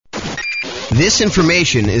This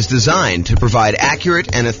information is designed to provide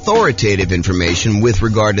accurate and authoritative information with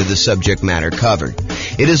regard to the subject matter covered.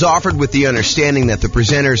 It is offered with the understanding that the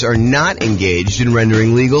presenters are not engaged in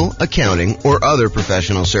rendering legal, accounting, or other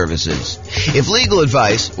professional services. If legal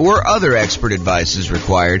advice or other expert advice is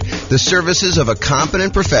required, the services of a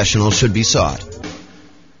competent professional should be sought.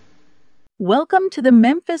 Welcome to the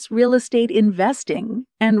Memphis Real Estate Investing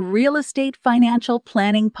and Real Estate Financial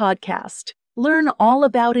Planning Podcast. Learn all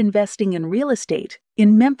about investing in real estate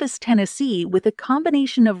in Memphis, Tennessee, with a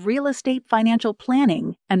combination of real estate financial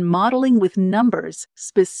planning and modeling with numbers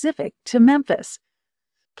specific to Memphis,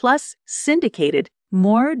 plus syndicated,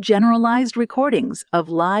 more generalized recordings of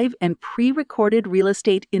live and pre-recorded real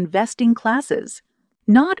estate investing classes,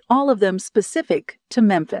 not all of them specific to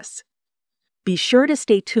Memphis. Be sure to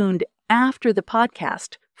stay tuned after the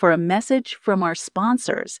podcast for a message from our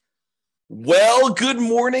sponsors. Well, good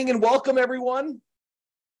morning and welcome, everyone.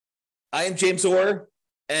 I am James Orr,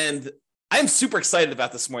 and I'm super excited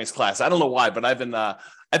about this morning's class. I don't know why, but I've been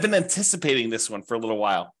anticipating this one for a little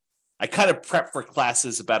while. I kind of prep for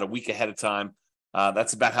classes about a week ahead of time.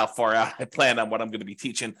 That's about how far out I plan on what I'm going to be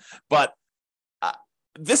teaching. But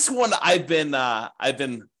this one I've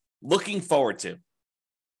been looking forward to.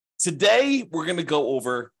 Today we're going to go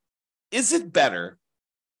over: is it better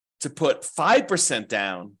to put 5%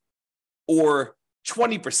 down or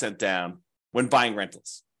 20% down when buying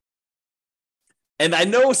rentals? And I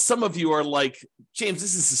know some of you are like, James,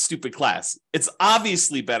 this is a stupid class. It's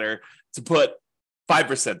obviously better to put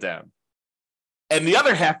 5% down. And the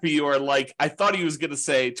other half of you are like, I thought he was going to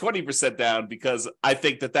say 20% down because I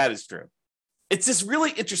think that is true. It's this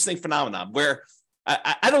really interesting phenomenon where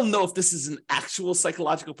I don't know if this is an actual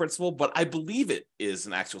psychological principle, but I believe it is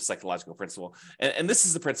an actual psychological principle. And this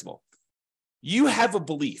is the principle. You have a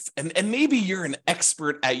belief, and maybe you're an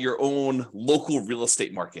expert at your own local real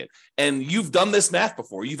estate market, and you've done this math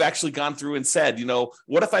before. You've actually gone through and said,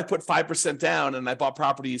 what if I put 5% down and I bought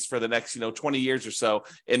properties for the next, 20 years or so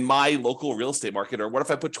in my local real estate market? Or what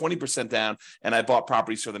if I put 20% down and I bought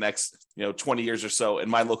properties for the next, 20 years or so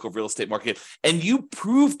in my local real estate market? And you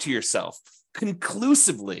prove to yourself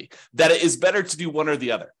conclusively that it is better to do one or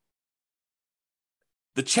the other.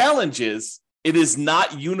 The challenge is, it is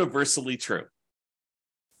not universally true.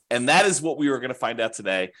 And that is what we are going to find out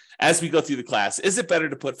today as we go through the class. Is it better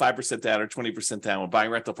to put 5% down or 20% down when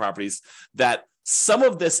buying rental properties? That some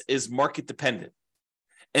of this is market dependent.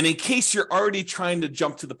 And in case you're already trying to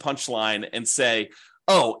jump to the punchline and say,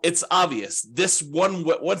 oh, it's obvious, this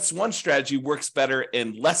one strategy works better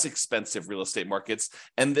in less expensive real estate markets,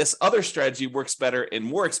 and this other strategy works better in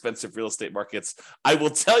more expensive real estate markets, I will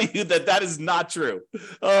tell you that is not true.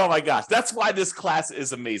 Oh my gosh, that's why this class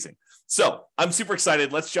is amazing. So I'm super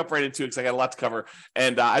excited. Let's jump right into it because I got a lot to cover.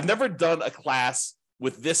 And I've never done a class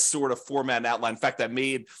with this sort of format and outline. In fact, I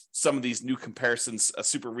made some of these new comparisons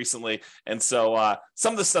super recently. And so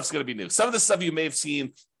some of this stuff's going to be new. Some of the stuff you may have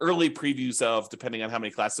seen early previews of, depending on how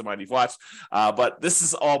many classes of mine you've watched. But this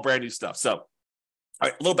is all brand new stuff. So, all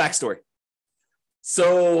right, a little backstory.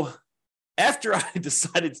 So after I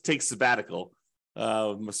decided to take sabbatical,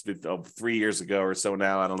 must have been 3 years ago or so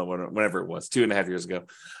now. I don't know, whenever it was, 2.5 years ago.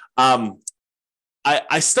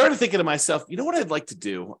 I started thinking to myself, you know what I'd like to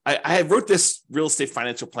do? I wrote this real estate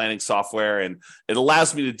financial planning software, and it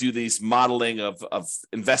allows me to do these modeling of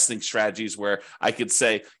investing strategies where I could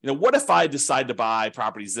say, what if I decide to buy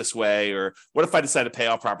properties this way? Or what if I decide to pay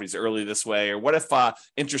off properties early this way? Or what if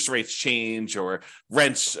interest rates change, or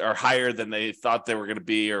rents are higher than they thought they were going to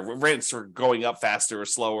be, or rents are going up faster or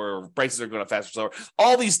slower, or prices are going up faster or slower?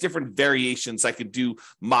 All these different variations I could do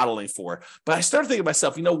modeling for. But I started thinking to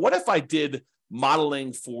myself, what if I did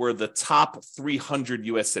modeling for the top 300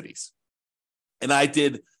 U.S. cities? And I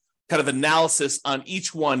did kind of analysis on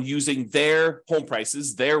each one using their home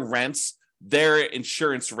prices, their rents, their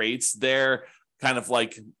insurance rates, their kind of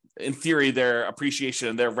like, in theory, their appreciation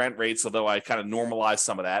and their rent rates, although I kind of normalized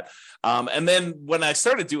some of that. And then when I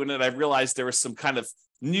started doing it, I realized there was some kind of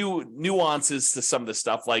new nuances to some of this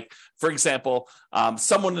stuff. Like, for example,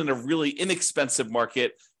 someone in a really inexpensive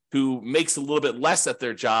market who makes a little bit less at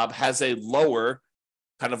their job has a lower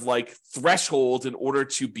kind of like threshold in order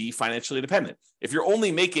to be financially independent. If you're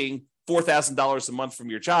only making $4,000 a month from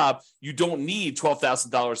your job, you don't need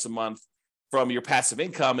 $12,000 a month from your passive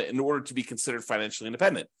income in order to be considered financially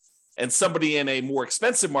independent. And somebody in a more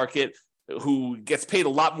expensive market who gets paid a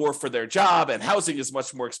lot more for their job and housing is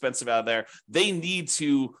much more expensive out there, they need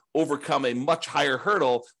to overcome a much higher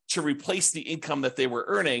hurdle to replace the income that they were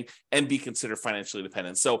earning and be considered financially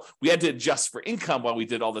independent. So we had to adjust for income while we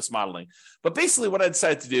did all this modeling. But basically what I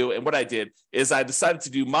decided to do and what I did is I decided to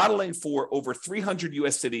do modeling for over 300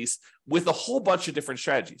 US cities with a whole bunch of different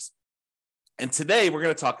strategies. And today we're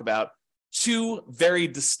going to talk about two very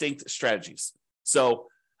distinct strategies. So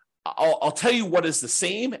I'll tell you what is the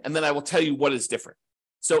same, and then I will tell you what is different.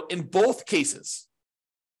 So in both cases,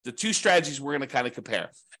 the two strategies we're going to kind of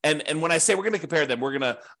compare. And when I say we're going to compare them,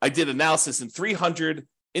 I did analysis in 300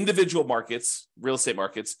 individual markets, real estate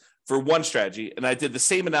markets, for one strategy. And I did the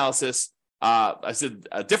same analysis. I did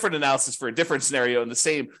a different analysis for a different scenario in the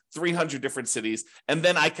same 300 different cities. And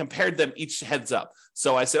then I compared them each heads up.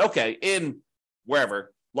 So I said, okay, in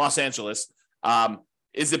wherever, Los Angeles,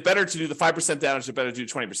 is it better to do the 5% down or is it better to do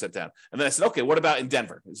 20% down? And then I said, okay, what about in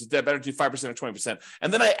Denver? Is it better to do 5% or 20%?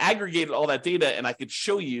 And then I aggregated all that data and I could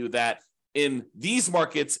show you that in these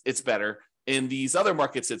markets, it's better. In these other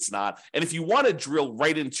markets, it's not. And if you want to drill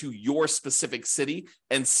right into your specific city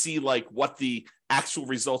and see like what the actual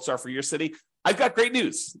results are for your city, I've got great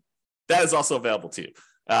news. That is also available to you,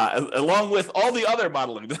 along with all the other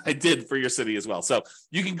modeling that I did for your city as well. So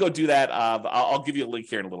you can go do that. I'll give you a link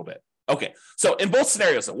here in a little bit. Okay, so in both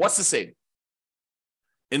scenarios, what's the same?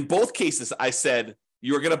 In both cases, I said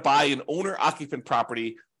you're going to buy an owner-occupant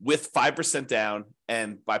property with 5% down,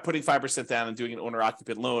 and by putting 5% down and doing an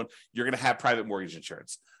owner-occupant loan, you're going to have private mortgage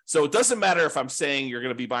insurance. So it doesn't matter if I'm saying you're going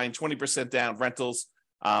to be buying 20% down rentals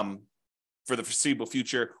for the foreseeable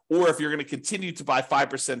future, or if you're going to continue to buy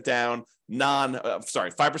 5% down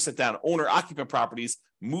 5% down owner-occupant properties,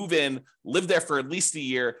 move in, live there for at least a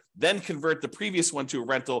year, then convert the previous one to a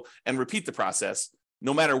rental and repeat the process.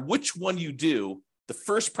 No matter which one you do, the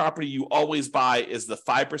first property you always buy is the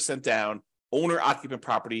 5% down owner-occupant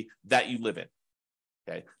property that you live in.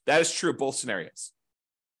 Okay, that is true of both scenarios.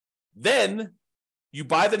 Then you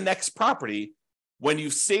buy the next property when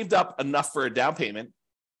you've saved up enough for a down payment,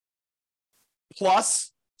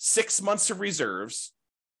 plus 6 months of reserves,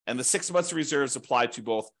 and the 6 months of reserves apply to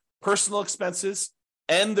both personal expenses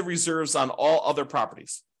and the reserves on all other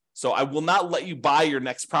properties. So I will not let you buy your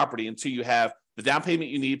next property until you have the down payment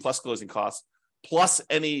you need plus closing costs, plus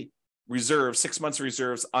any reserves, 6 months of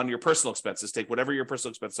reserves on your personal expenses. Take whatever your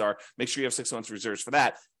personal expenses are, make sure you have 6 months of reserves for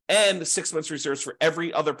that, and 6 months reserves for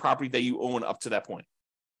every other property that you own up to that point.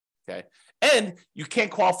 Okay. And you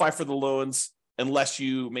can't qualify for the loans unless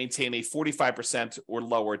you maintain a 45% or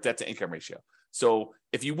lower debt to income ratio. So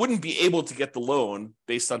if you wouldn't be able to get the loan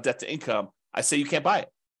based on debt to income, I say you can't buy it.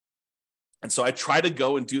 And so I try to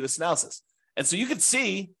go and do this analysis. And so you can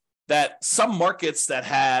see that some markets that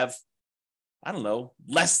have, I don't know,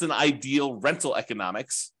 less than ideal rental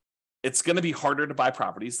economics, it's going to be harder to buy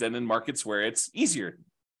properties than in markets where it's easier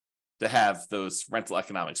to have those rental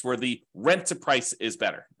economics, where the rent to price is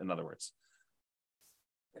better, in other words.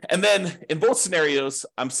 And then in both scenarios,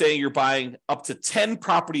 I'm saying you're buying up to 10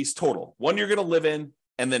 properties total, one you're going to live in,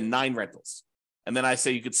 and then 9 rentals. And then I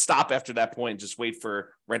say you could stop after that point and just wait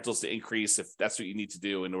for rentals to increase if that's what you need to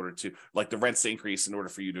do in order to, like the rents to increase in order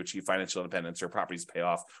for you to achieve financial independence or properties to pay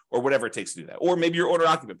off or whatever it takes to do that. Or maybe your owner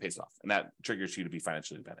occupant pays off and that triggers you to be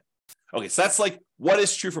financially independent. Okay, so that's like what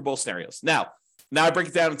is true for both scenarios. Now I break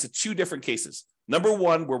it down into 2 different cases. Number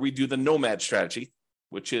one, where we do the nomad strategy,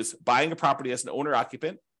 which is buying a property as an owner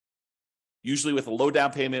occupant, usually with a low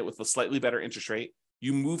down payment with a slightly better interest rate.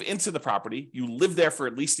 You move into the property, you live there for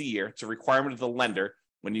at least a year. It's a requirement of the lender.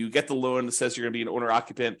 When you get the loan that says you're going to be an owner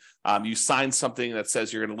occupant, you sign something that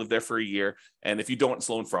says you're going to live there for a year. And if you don't, it's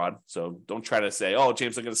loan fraud. So don't try to say, oh,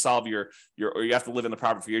 James, I'm going to solve or you have to live in the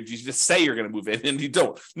property for a year. You just say you're going to move in and you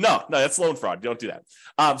don't. No, that's loan fraud. You don't do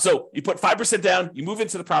that. So you put 5% down, you move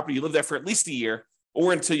into the property, you live there for at least a year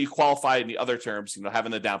or until you qualify in the other terms,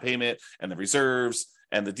 having the down payment and the reserves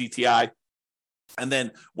and the DTI. And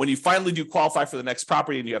then when you finally do qualify for the next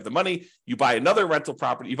property and you have the money, you buy another rental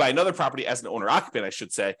property, you buy another property as an owner occupant, I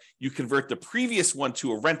should say, you convert the previous one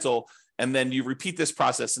to a rental, and then you repeat this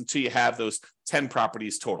process until you have those 10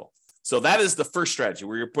 properties total. So that is the first strategy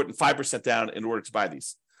where you're putting 5% down in order to buy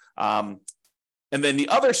these. And then the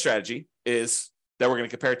other strategy is that we're going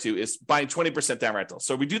to compare it to is buying 20% down rental.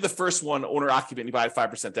 So we do the first one, owner occupant, you buy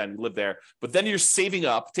 5% down, you live there, but then you're saving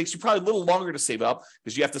up. It takes you probably a little longer to save up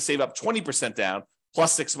because you have to save up 20% down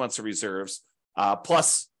plus 6 months of reserves,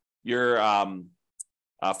 plus your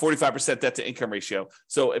 45% debt to income ratio.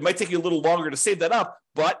 So it might take you a little longer to save that up,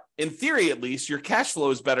 but in theory, at least, your cash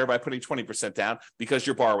flow is better by putting 20% down because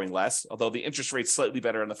you're borrowing less, although the interest rate's slightly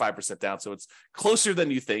better on the 5% down. So it's closer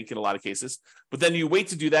than you think in a lot of cases. But then you wait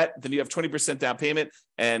to do that. Then you have 20% down payment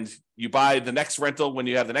and you buy the next rental when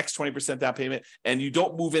you have the next 20% down payment, and you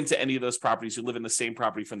don't move into any of those properties. You live in the same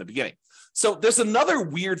property from the beginning. So there's another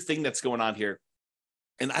weird thing that's going on here.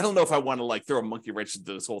 And I don't know if I want to throw a monkey wrench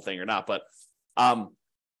into this whole thing or not, but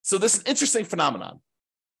so this is an interesting phenomenon.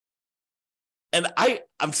 And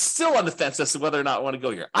I'm still on the fence as to whether or not I want to go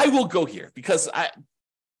here. I will go here because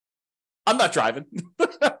I'm not driving.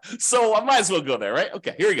 So I might as well go there, right?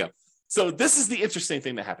 Okay, here we go. So this is the interesting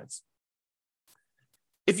thing that happens.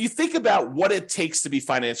 If you think about what it takes to be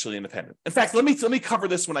financially independent. In fact, let me cover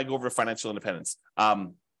this when I go over financial independence,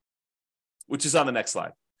 which is on the next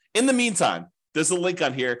slide. In the meantime, there's a link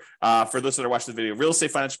on here for those that are watching the video,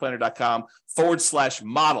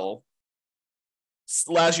 realestatefinancialplanner.com/model.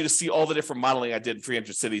 Allows you to see all the different modeling I did in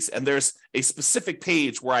 300 cities. And there's a specific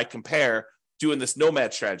page where I compare doing this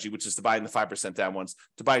nomad strategy, which is to buying the 5% down ones,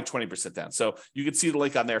 to buying 20% down. So you can see the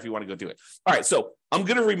link on there if you want to go do it. All right, so I'm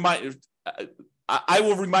going to I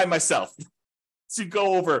will remind myself to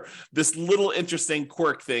go over this little interesting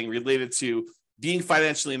quirk thing related to being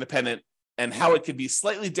financially independent and how it could be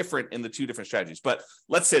slightly different in the two different strategies. But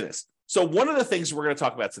let's say this. So one of the things we're going to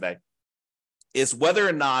talk about today is whether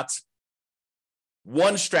or not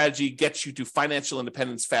one strategy gets you to financial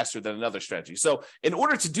independence faster than another strategy. So in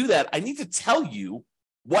order to do that, I need to tell you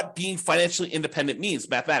what being financially independent means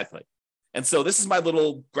mathematically. And so this is my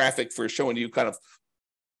little graphic for showing you kind of,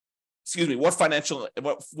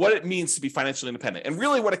 what it means to be financially independent. And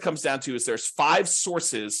really what it comes down to is there's 5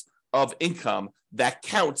 sources of income that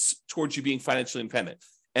counts towards you being financially independent.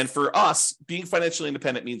 And for us, being financially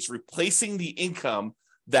independent means replacing the income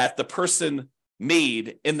that the person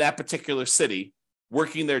made in that particular city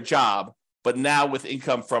working their job, but now with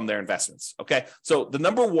income from their investments, okay? So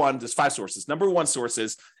there's 5 sources. Number 1 source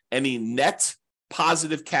is any net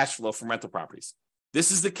positive cash flow from rental properties. This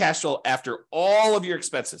is the cash flow after all of your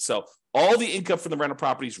expenses. So all the income from the rental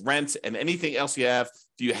properties, rent, and anything else you have.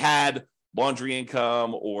 If you had laundry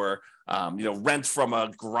income or rent from a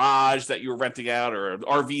garage that you were renting out or an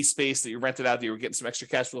RV space that you rented out that you were getting some extra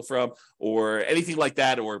cash flow from or anything like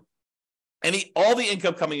that, or all the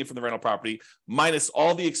income coming in from the rental property minus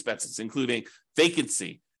all the expenses, including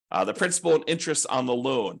vacancy, the principal and interest on the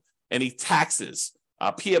loan, any taxes,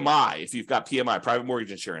 PMI, if you've got PMI, private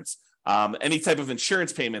mortgage insurance, any type of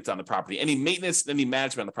insurance payment on the property, any maintenance, any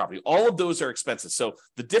management on the property, all of those are expenses. So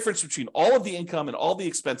the difference between all of the income and all the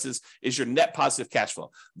expenses is your net positive cash flow.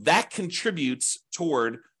 That contributes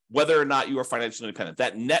toward whether or not you are financially independent.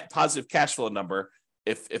 That net positive cash flow number,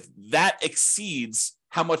 if that exceeds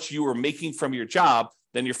how much you are making from your job,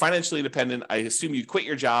 then you're financially independent. I assume you quit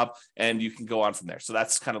your job and you can go on from there. So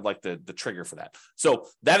that's kind of like the trigger for that. So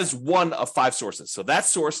that is one of 5 sources. So that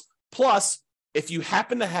source, plus if you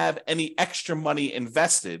happen to have any extra money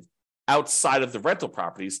invested outside of the rental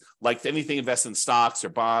properties, like anything invested in stocks or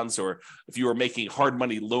bonds, or if you are making hard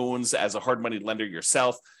money loans as a hard money lender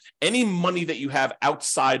yourself, any money that you have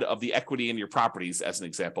outside of the equity in your properties, as an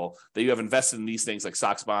example, that you have invested in these things like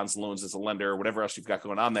stocks, bonds, loans as a lender, or whatever else you've got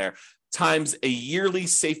going on there, times a yearly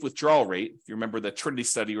safe withdrawal rate. If you remember the Trinity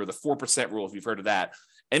study or the 4% rule, if you've heard of that,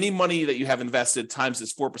 any money that you have invested times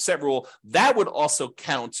this 4% rule, that would also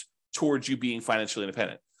count towards you being financially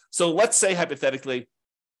independent. So let's say hypothetically,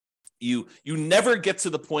 you never get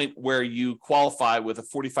to the point where you qualify with a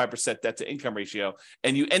 45% debt to income ratio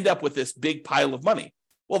and you end up with this big pile of money.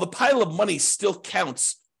 Well, the pile of money still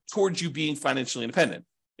counts towards you being financially independent.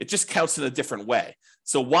 It just counts in a different way.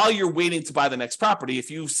 So while you're waiting to buy the next property, if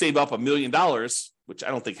you save up $1 million, which I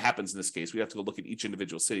don't think happens in this case, we have to go look at each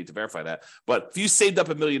individual city to verify that. But if you saved up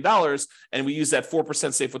 $1 million and we use that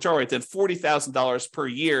 4% safe withdrawal rate, then $40,000 per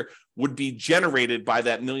year would be generated by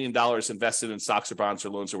that $1 million invested in stocks or bonds or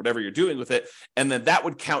loans or whatever you're doing with it. And then that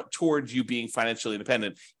would count towards you being financially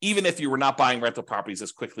independent, even if you were not buying rental properties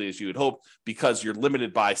as quickly as you would hope, because you're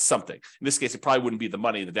limited by something. In this case, it probably wouldn't be the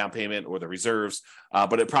money, the down payment or the reserves,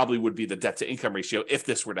 but it probably would be the debt to income ratio if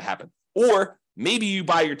this were to happen. Or maybe you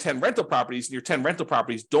buy your 10 rental properties and your 10 rental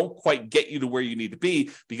properties don't quite get you to where you need to be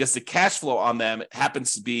because the cash flow on them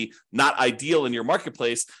happens to be not ideal in your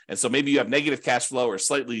marketplace. And so maybe you have negative cash flow or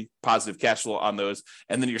slightly positive cash flow on those.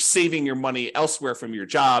 And then you're saving your money elsewhere from your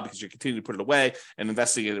job because you're continuing to put it away and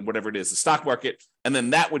investing it in whatever it is, the stock market. And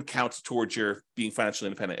then that would count towards your being financially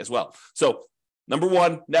independent as well. So number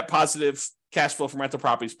 1, net positive cash flow from rental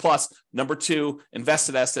properties, plus number 2,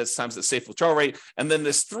 invested assets times the safe withdrawal rate. And then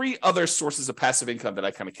there's 3 other sources of passive income that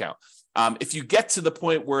I kind of count. If you get to the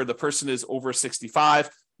point where the person is over 65,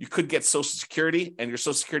 you could get Social Security, and your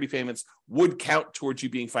Social Security payments would count towards you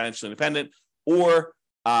being financially independent. Or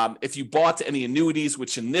if you bought any annuities,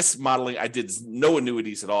 which in this modeling, I did no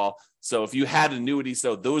annuities at all. So if you had annuities,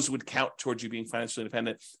 though, those would count towards you being financially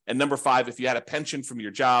independent. And number 5, if you had a pension from your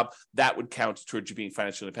job, that would count towards you being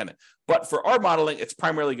financially independent. But for our modeling, it's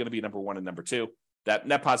primarily going to be number 1 and number 2, that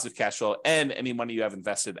net positive cash flow and any money you have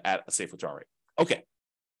invested at a safe withdrawal rate. Okay.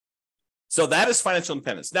 So that is financial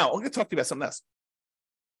independence. Now, I'm going to talk to you about something else.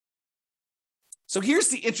 So here's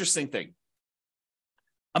the interesting thing.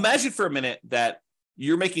 Imagine for a minute that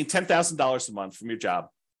you're making $10,000 a month from your job.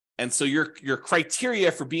 And so your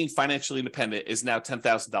criteria for being financially independent is now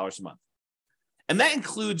 $10,000 a month. And that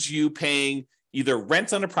includes you paying either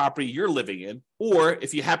rent on a property you're living in, or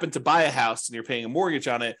if you happen to buy a house and you're paying a mortgage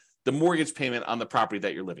on it, the mortgage payment on the property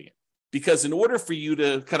that you're living in. Because in order for you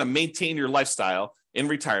to kind of maintain your lifestyle in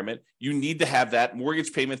retirement, you need to have that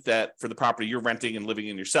mortgage payment that for the property you're renting and living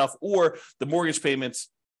in yourself, or the mortgage payments.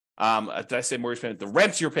 Did I say mortgage payment? The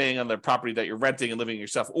rent you're paying on the property that you're renting and living in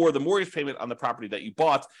yourself, or the mortgage payment on the property that you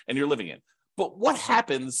bought and you're living in. But what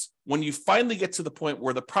happens when you finally get to the point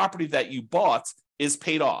where the property that you bought is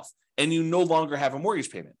paid off and you no longer have a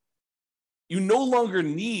mortgage payment? You no longer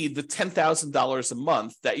need the $10,000 a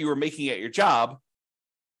month that you were making at your job,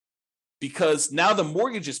 because now the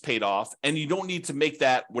mortgage is paid off and you don't need to make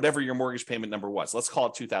that whatever your mortgage payment number was. Let's call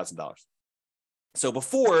it $2,000. So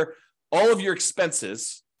before, all of your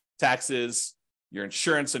expenses, taxes, your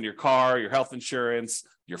insurance on your car, your health insurance,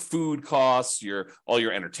 your food costs, all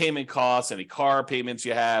your entertainment costs, any car payments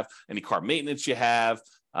you have, any car maintenance you have,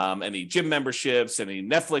 any gym memberships, any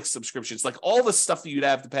Netflix subscriptions, like all the stuff that you'd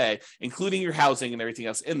have to pay, including your housing and everything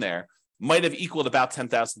else in there, might have equaled about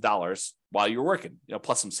 $10,000 while you're working,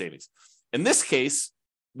 plus some savings. In this case,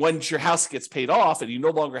 once your house gets paid off and you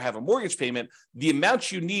no longer have a mortgage payment, the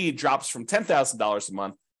amount you need drops from $10,000 a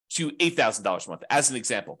month to $8,000 a month, as an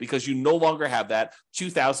example, because you no longer have that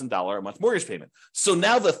 $2,000 a month mortgage payment. So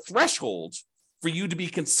now the threshold for you to be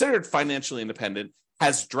considered financially independent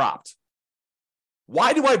has dropped.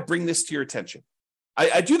 Why do I bring this to your attention?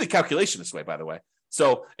 I do the calculation this way, by the way.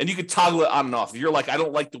 So, and you could toggle it on and off. If you're like, I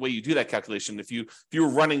don't like the way you do that calculation, if you were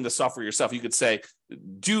running the software yourself, you could say,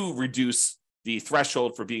 do reduce the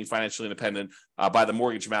threshold for being financially independent by the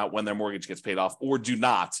mortgage amount when their mortgage gets paid off, or do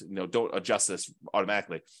not, don't adjust this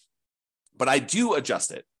automatically. But I do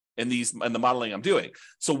adjust it in the modeling I'm doing.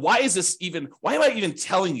 So why am I even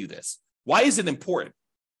telling you this? Why is it important?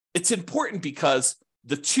 It's important because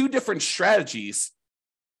the two different strategies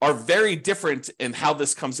are very different in how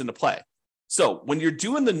this comes into play. So when you're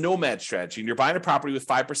doing the nomad strategy and you're buying a property with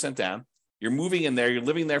 5% down, you're moving in there, you're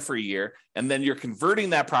living there for a year, and then you're converting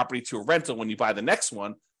that property to a rental when you buy the next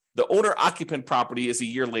one, the owner-occupant property is a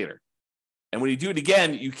year later. And when you do it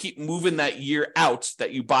again, you keep moving that year out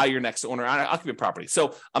that you buy your next owner-occupant property.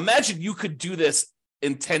 So imagine you could do this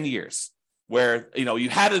in 10 years where you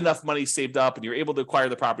had enough money saved up and you're able to acquire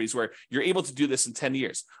the properties where you're able to do this in 10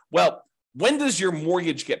 years. Well, when does your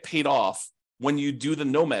mortgage get paid off when you do the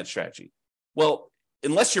nomad strategy? Well,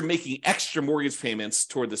 unless you're making extra mortgage payments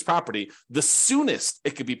toward this property, the soonest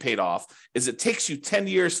it could be paid off is it takes you 10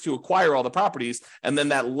 years to acquire all the properties. And then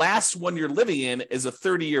that last one you're living in is a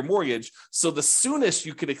 30-year mortgage. So the soonest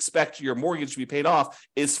you could expect your mortgage to be paid off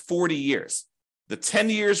is 40 years. The 10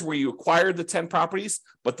 years where you acquired the 10 properties,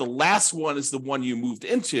 but the last one is the one you moved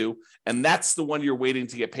into. And that's the one you're waiting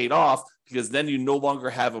to get paid off, because then you no longer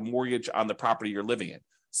have a mortgage on the property you're living in.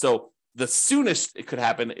 So the soonest it could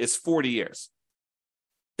happen is 40 years.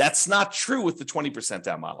 That's not true with the 20%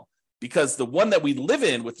 down model, because the one that we live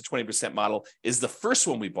in with the 20% model is the first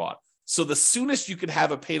one we bought. So the soonest you could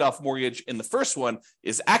have a paid off mortgage in the first one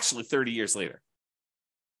is actually 30 years later.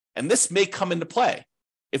 And this may come into play.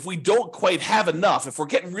 If we don't quite have enough, if we're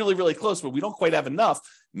getting really, really close, but we don't quite have enough,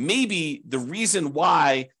 maybe the reason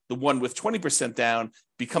why the one with 20% down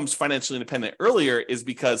becomes financially independent earlier is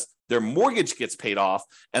because their mortgage gets paid off,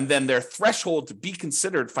 and then their threshold to be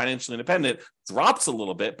considered financially independent drops a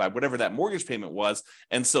little bit by whatever that mortgage payment was.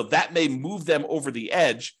 And so that may move them over the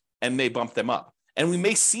edge and may bump them up. And we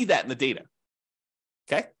may see that in the data.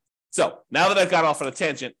 Okay. So now that I've got off on a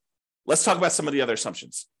tangent, let's talk about some of the other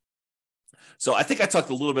assumptions. So I think I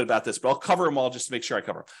talked a little bit about this, but I'll cover them all just to make sure I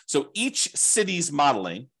cover them. So each city's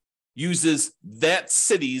modeling uses that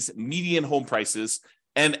city's median home prices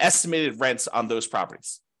and estimated rents on those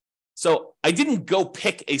properties. So I didn't go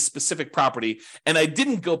pick a specific property, and I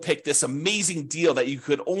didn't go pick this amazing deal that you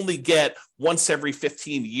could only get once every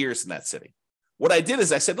 15 years in that city. what I did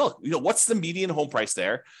is I said, look, what's the median home price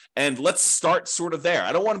there? And let's start sort of there.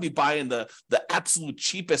 I don't want to be buying the absolute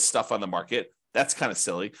cheapest stuff on the market. That's kind of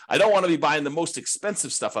silly. I don't want to be buying the most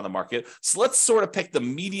expensive stuff on the market. So let's sort of pick the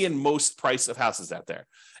median most price of houses out there.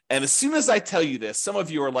 And as soon as I tell you this, some of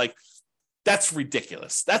you are like, that's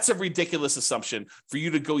ridiculous. That's a ridiculous assumption for you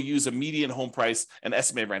to go use a median home price and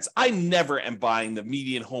estimate rents. I never am buying the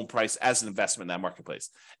median home price as an investment in that marketplace.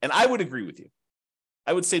 And I would agree with you.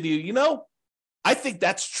 I would say to you, I think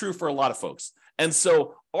that's true for a lot of folks. And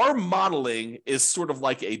so our modeling is sort of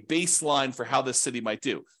like a baseline for how this city might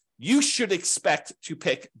do. You should expect to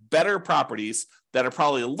pick better properties that are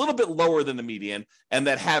probably a little bit lower than the median and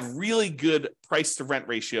that have really good price to rent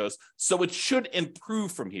ratios. So it should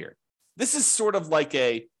improve from here. This is sort of like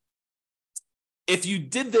if you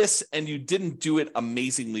did this and you didn't do it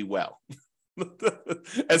amazingly well,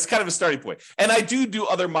 as kind of a starting point. And I do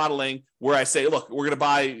other modeling where I say, look, we're going to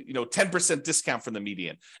buy, 10% discount from the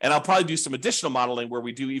median. And I'll probably do some additional modeling where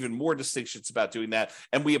we do even more distinctions about doing that.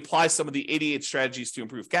 And we apply some of the 88 strategies to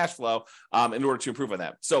improve cash flow in order to improve on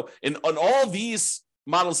that. So on all these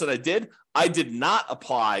models that I did not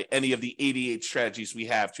apply any of the 88 strategies we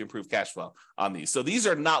have to improve cash flow on these. So these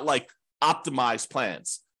are not like optimized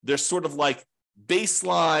plans. They're sort of like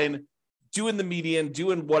baseline, doing the median,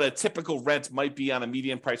 doing what a typical rent might be on a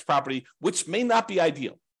median price property, which may not be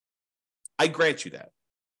ideal. I grant you that.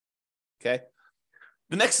 Okay.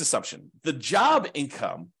 The next assumption, the job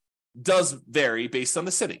income does vary based on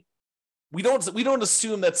the city. We don't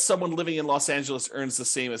assume that someone living in Los Angeles earns the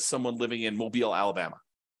same as someone living in Mobile, Alabama.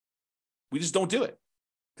 We just don't do it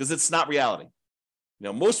because it's not reality.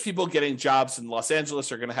 Most people getting jobs in Los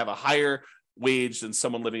Angeles are going to have a higher wage than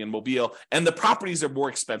someone living in Mobile, and the properties are more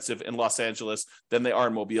expensive in Los Angeles than they are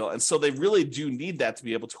in Mobile, and so they really do need that to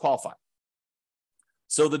be able to qualify.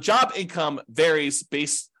 So the job income varies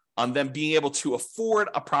based on them being able to afford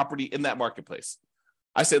a property in that marketplace.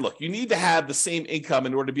 I say, look, you need to have the same income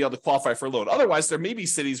in order to be able to qualify for a loan. Otherwise, there may be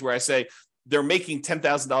cities where I say they're making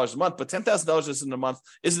 $10,000 a month, but $10,000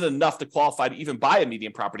 isn't enough to qualify to even buy a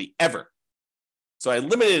median property ever. So I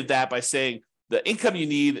limited that by saying the income you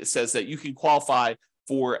need says that you can qualify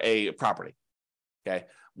for a property, okay?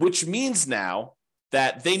 Which means now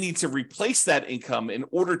that they need to replace that income in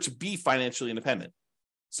order to be financially independent.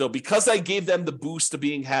 So because I gave them the boost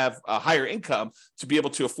to have a higher income to be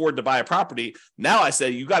able to afford to buy a property, now I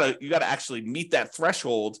say you gotta actually meet that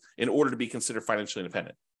threshold in order to be considered financially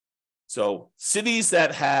independent. So cities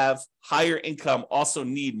that have higher income also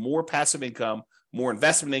need more passive income, more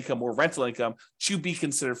investment income, more rental income to be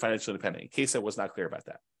considered financially independent, in case I was not clear about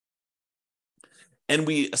that. And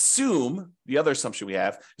we assume, the other assumption we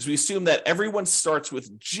have, is we assume that everyone starts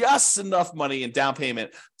with just enough money in down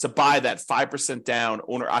payment to buy that 5% down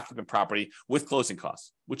owner-occupant property with closing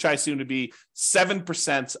costs, which I assume to be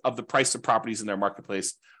 7% of the price of properties in their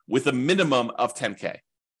marketplace with a minimum of $10K.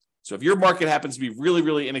 So if your market happens to be really,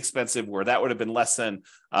 really inexpensive, where that would have been less than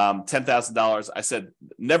 $10,000, I said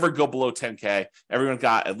never go below $10K. Everyone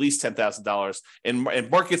got at least $10,000. In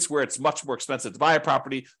markets where it's much more expensive to buy a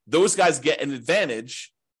property, those guys get an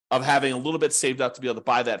advantage of having a little bit saved up to be able to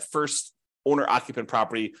buy that first owner-occupant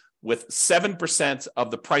property with 7%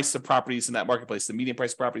 of the price of properties in that marketplace, the median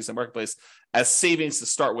price of properties in the marketplace, as savings to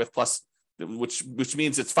start with, plus which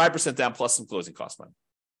means it's 5% down plus some closing cost money.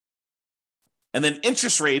 And then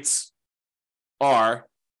interest rates are,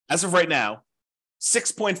 as of right now,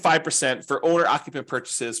 6.5% for owner-occupant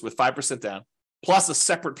purchases with 5% down, plus a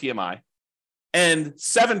separate PMI, and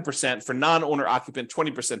 7% for non-owner-occupant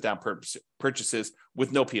 20% down purchases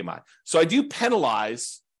with no PMI. So I do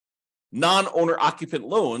penalize non-owner-occupant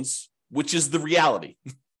loans, which is the reality.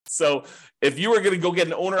 So if you were going to go get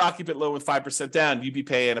an owner-occupant loan with 5% down, you'd be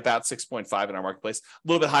paying about 6.5 in our marketplace, a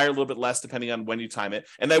little bit higher, a little bit less, depending on when you time it.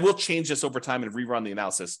 And I will change this over time and rerun the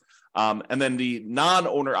analysis. And then the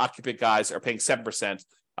non-owner-occupant guys are paying 7%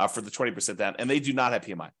 for the 20% down, and they do not have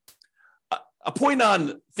PMI. A point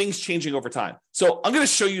on things changing over time. So I'm going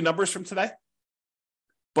to show you numbers from today.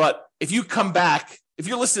 But if you come back, if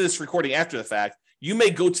you're listening to this recording after the fact, you may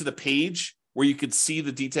go to the page where you could see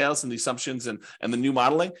the details and the assumptions and the new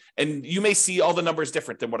modeling, and you may see all the numbers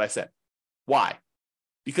different than what I said. Why?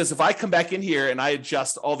 Because if I come back in here and I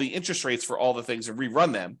adjust all the interest rates for all the things and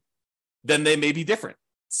rerun them, then they may be different.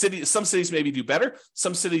 Some cities maybe do better,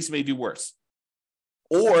 some cities may do worse.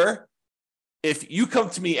 Or if you come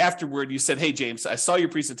to me afterward, you said, hey, James, I saw your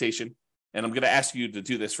presentation, and I'm going to ask you to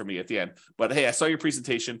do this for me at the end, but hey, I saw your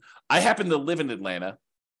presentation. I happen to live in Atlanta,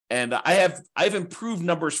 and I've improved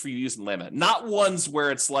numbers for you using Atlanta, not ones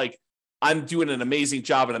where it's like I'm doing an amazing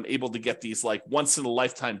job and I'm able to get these like once in a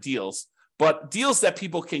lifetime deals, but deals that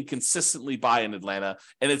people can consistently buy in Atlanta.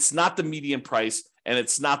 And it's not the median price, and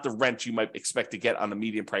it's not the rent you might expect to get on a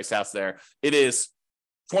median price house there. It is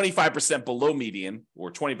 25% below median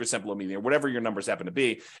or 20% below median, or whatever your numbers happen to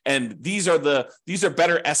be. And these are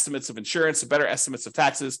better estimates of insurance, better estimates of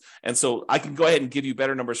taxes. And so I can go ahead and give you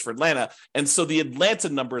better numbers for Atlanta. And so the Atlanta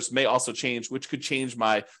numbers may also change, which could change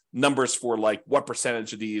my numbers for like what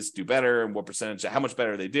percentage of these do better and what percentage, how much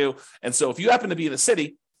better they do. And so if you happen to be in a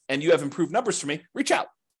city and you have improved numbers for me, reach out.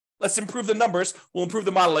 Let's improve the numbers. We'll improve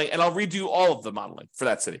the modeling, and I'll redo all of the modeling for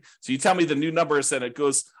that city. So you tell me the new numbers, and it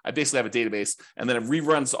goes, I basically have a database, and then it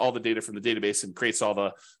reruns all the data from the database and creates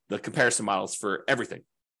all the comparison models for everything.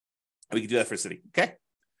 And we can do that for a city, okay?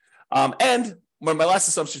 And one of my last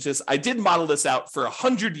assumptions is I did model this out for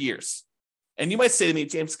 100 years. And you might say to me,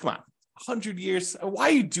 James, come on, 100 years? Why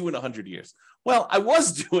are you doing 100 years? Well, I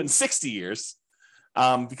was doing 60 years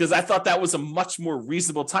because I thought that was a much more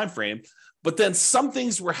reasonable time frame. But then some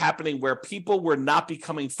things were happening where people were not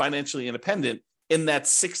becoming financially independent in that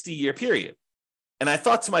 60-year period. And I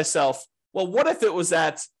thought to myself, well, what if it was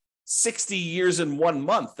at 60 years and 1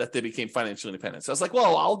 month that they became financially independent? So I was like,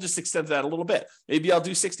 well, I'll just extend that a little bit. Maybe I'll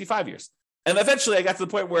do 65 years. And eventually I got to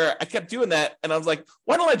the point where I kept doing that. And I was like,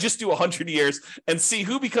 why don't I just do 100 years and see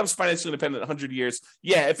who becomes financially independent in 100 years?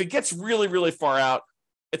 Yeah, if it gets really, really far out,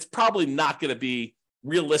 it's probably not going to be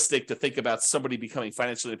realistic to think about somebody becoming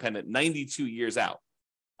financially independent 92 years out.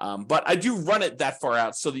 But I do run it that far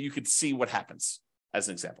out so that you could see what happens as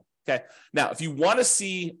an example. Okay. Now, if you want to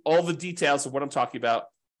see all the details of what I'm talking about,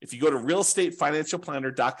 if you go to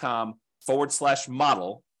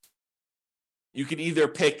realestatefinancialplanner.com/model, you can either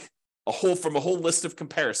pick from a whole list of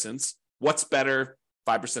comparisons, what's better,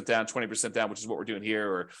 5% down, 20% down, which is what we're doing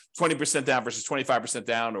here, or 20% down versus 25%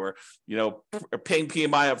 down, or, paying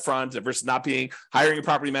PMI up front versus not hiring a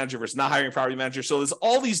property manager versus not hiring a property manager. So there's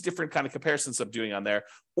all these different kind of comparisons I'm doing on there,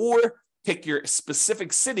 or pick your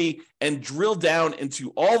specific city and drill down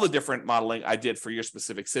into all the different modeling I did for your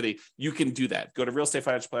specific city. You can do that. Go to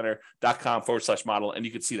realestatefinancialplanner.com/model, and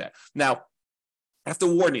you can see that. Now, I have to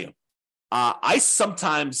warn you, I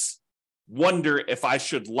sometimes wonder if I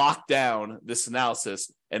should lock down this analysis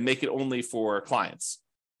and make it only for clients.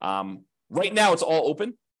 Right now it's all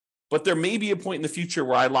open, but there may be a point in the future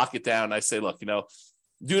where I lock it down. I say, look,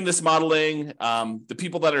 doing this modeling, the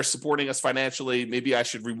people that are supporting us financially, maybe I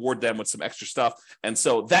should reward them with some extra stuff. And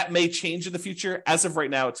so that may change in the future. As of right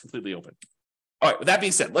now, it's completely open. All right, with that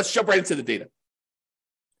being said, let's jump right into the data.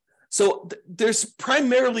 So there's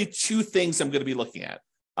primarily two things I'm going to be looking at.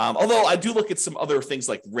 Although I do look at some other things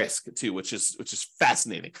like risk too, which is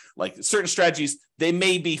fascinating. Like certain strategies, they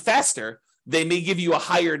may be faster, they may give you a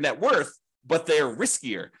higher net worth, but they're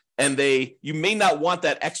riskier, and you may not want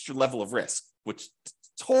that extra level of risk, which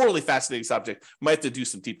totally fascinating subject. Might have to do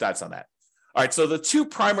some deep dives on that. All right, so the two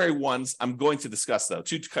primary ones I'm going to discuss, though,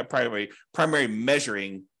 two primary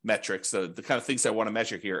measuring metrics, the kind of things I want to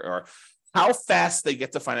measure here are how fast they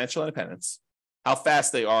get to financial independence, how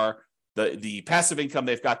fast they are, the passive income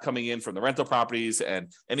they've got coming in from the rental properties,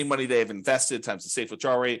 and any money they've invested times the safe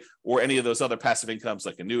withdrawal rate, or any of those other passive incomes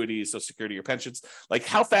like annuities, Social Security, or pensions. Like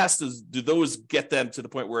how fast do those get them to the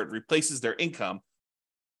point where it replaces their income?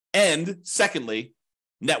 And secondly,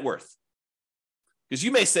 net worth. Because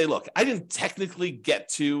you may say, look, I didn't technically get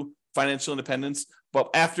to financial independence, but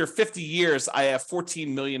after 50 years, I have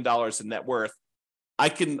 $14 million in net worth. I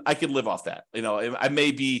can live off that. I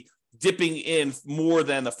may be dipping in more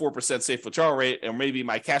than the 4% safe withdrawal rate, or maybe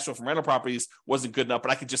my cash flow from rental properties wasn't good enough,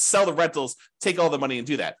 but I could just sell the rentals, take all the money, and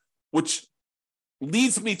do that. Which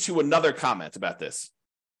leads me to another comment about this.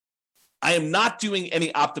 I am not doing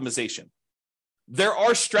any optimization. There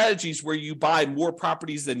are strategies where you buy more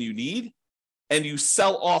properties than you need, and you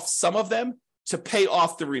sell off some of them to pay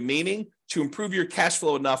off the remaining to improve your cash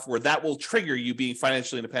flow enough where that will trigger you being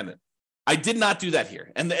financially independent. I did not do that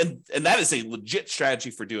here. And that is a legit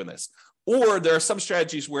strategy for doing this. Or there are some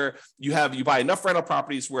strategies where you buy enough rental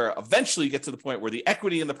properties where eventually you get to the point where the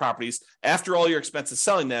equity in the properties, after all your expenses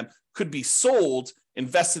selling them, could be sold,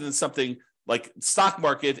 invested in something like stock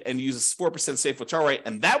market, and use a 4% safe withdrawal rate,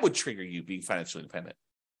 and that would trigger you being financially independent.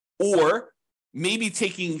 Or maybe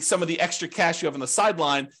taking some of the extra cash you have on the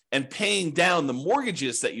sideline and paying down the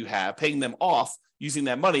mortgages that you have, paying them off, using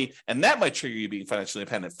that money, and that might trigger you being financially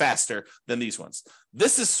independent faster than these ones.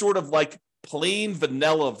 This is sort of like plain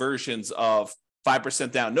vanilla versions of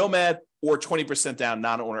 5% down nomad or 20% down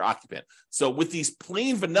non-owner occupant. So with these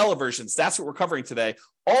plain vanilla versions, that's what we're covering today.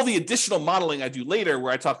 All the additional modeling I do later,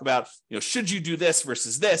 where I talk about, should you do this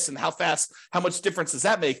versus this, and how much difference does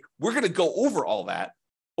that make? We're going to go over all that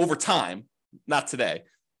over time, not today,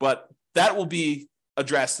 but that will be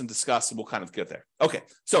address and discuss, and we'll kind of get there. Okay,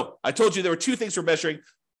 so I told you there were two things we're measuring: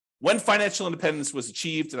 when financial independence was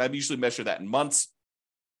achieved, and I usually measure that in months,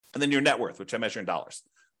 and then your net worth, which I measure in dollars.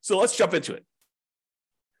 So let's jump into it.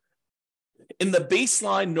 In the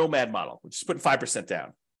baseline nomad model, which is putting 5%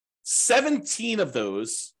 down, 17 of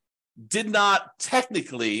those did not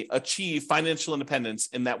technically achieve financial independence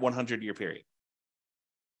in that 100-year period.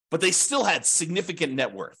 But they still had significant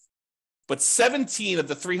net worth. But 17 of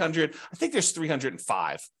the 300, I think there's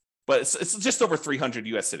 305, but it's just over 300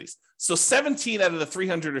 U.S. cities. So 17 out of the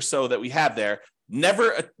 300 or so that we have there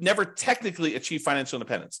never technically achieved financial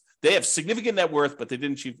independence. They have significant net worth, but they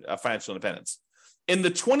didn't achieve financial independence. In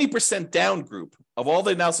the 20% down group, of all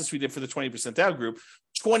the analysis we did for the 20% down group,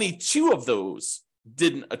 22 of those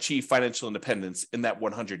didn't achieve financial independence in that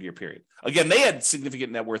 100-year period. Again, they had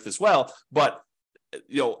significant net worth as well, but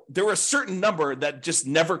there were a certain number that just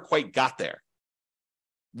never quite got there.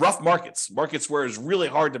 Rough markets where it's really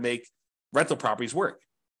hard to make rental properties work.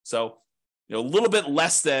 So, a little bit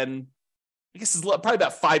less than, I guess it's probably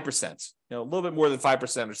about 5%, a little bit more than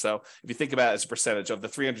 5% or so. If you think about it as a percentage of the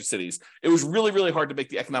 300 cities, it was really, really hard to make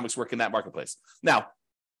the economics work in that marketplace. Now,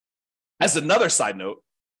 as another side note,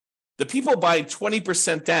 the people buying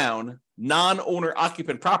 20% down non-owner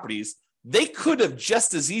occupant properties, they could have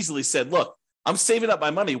just as easily said, look, I'm saving up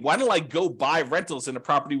my money. Why don't I go buy rentals in a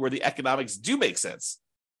property where the economics do make sense?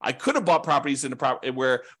 I could have bought properties in a property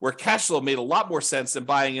where cash flow made a lot more sense than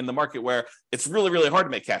buying in the market where it's really, really hard to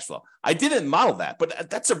make cash flow. I didn't model that, but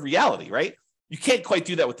that's a reality, right? You can't quite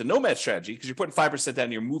do that with the nomad strategy because you're putting 5% down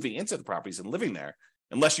and you're moving into the properties and living there.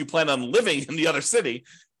 Unless you plan on living in the other city,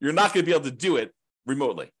 you're not going to be able to do it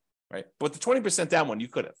remotely, right? But the 20% down one, you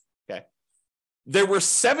could have, okay? There were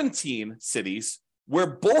 17 cities where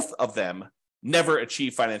both of them never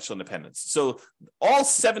achieved financial independence. So all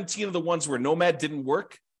 17 of the ones where nomad didn't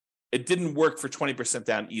work, it didn't work for 20%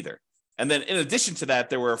 down either. And then in addition to that,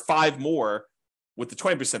 there were 5 more with the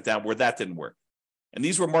 20% down where that didn't work. And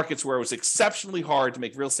these were markets where it was exceptionally hard to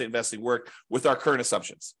make real estate investing work with our current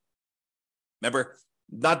assumptions. Remember,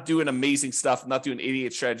 not doing amazing stuff, not doing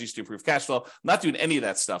 88 strategies to improve cash flow, not doing any of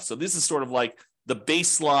that stuff. So this is sort of like the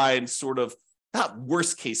baseline sort of, not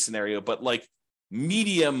worst case scenario, but like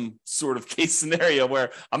medium sort of case scenario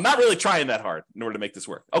where I'm not really trying that hard in order to make this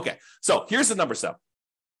work. Okay, so here's the numbers though.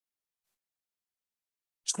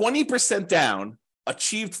 20% down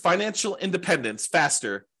achieved financial independence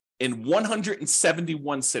faster in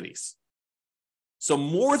 171 cities. So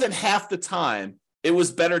more than half the time, it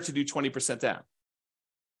was better to do 20% down.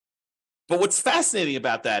 But what's fascinating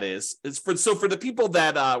about that is for the people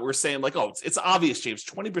that were saying like, oh, it's obvious, James,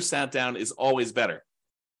 20% down is always better.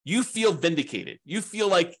 You feel vindicated. You feel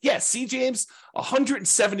like, yeah, see, James,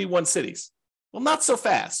 171 cities. Well, not so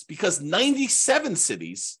fast because 97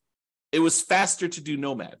 cities, it was faster to do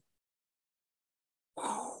nomad.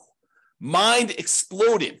 Mind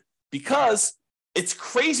exploded because it's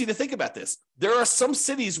crazy to think about this. There are some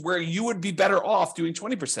cities where you would be better off doing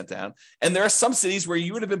 20% down, and there are some cities where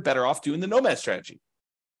you would have been better off doing the nomad strategy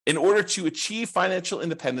in order to achieve financial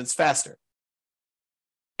independence faster.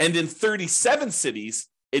 And in 37 cities,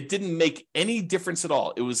 it didn't make any difference at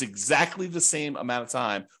all. It was exactly the same amount of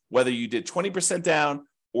time, whether you did 20% down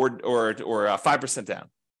or 5% down.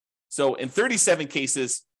 So in 37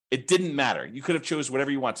 cases, it didn't matter. You could have chose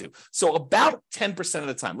whatever you want to. So about 10% of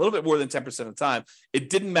the time, a little bit more than 10% of the time, it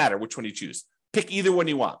didn't matter which one you choose. Pick either one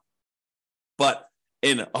you want. But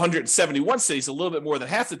in 171 cities, a little bit more than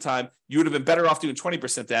half the time, you would have been better off doing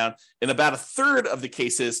 20% down. In about a third of the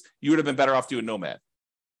cases, you would have been better off doing nomad.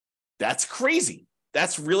 That's crazy.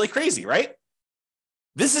 That's really crazy, right?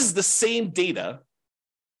 This is the same data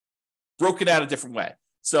broken out a different way.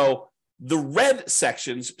 So the red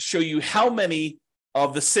sections show you how many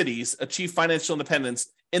of the cities achieve financial independence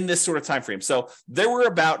in this sort of time frame. So there were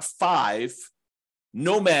about 5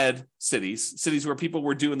 nomad cities where people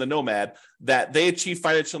were doing the nomad, that they achieved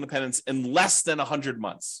financial independence in less than 100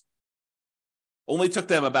 months. Only took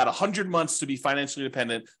them about 100 months to be financially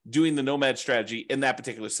independent doing the nomad strategy in that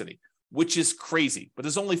particular city, which is crazy. But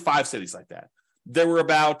there's only 5 cities like that. There were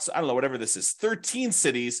about, I don't know, whatever this is, 13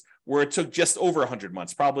 cities where it took just over 100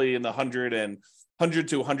 months, probably in the 100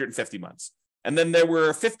 to 150 months. And then there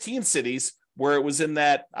were 15 cities where it was in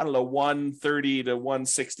that, I don't know, 130 to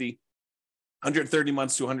 160, 130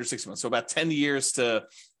 months to 160 months. So about 10 years to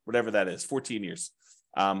whatever that is, 14 years,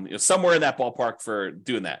 somewhere in that ballpark for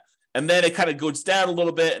doing that. And then it kind of goes down a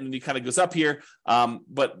little bit and then it kind of goes up here.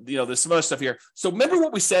 But there's some other stuff here. So remember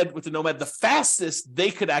what we said with the nomad, the fastest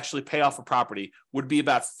they could actually pay off a property would be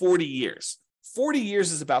about 40 years. 40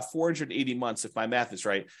 years is about 480 months, if my math is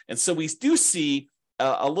right. And so we do see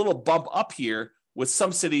a little bump up here with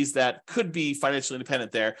some cities that could be financially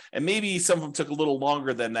independent there. And maybe some of them took a little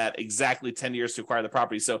longer than that, exactly 10 years to acquire the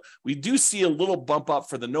property. So we do see a little bump up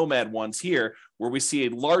for the nomad ones here, where we see a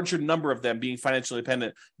larger number of them being financially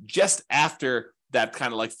independent just after that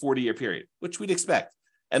kind of like 40-year period, which we'd expect.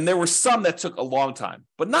 And there were some that took a long time,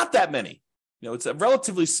 but not that many. It's a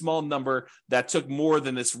relatively small number that took more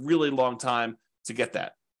than this really long time to get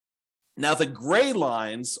that. Now, the gray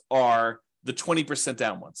lines are the 20%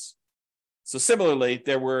 down ones. So similarly,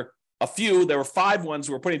 there were 5 ones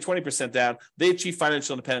who were putting 20% down. They achieved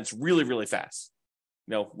financial independence really, really fast.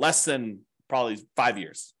 Less than probably 5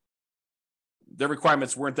 years. Their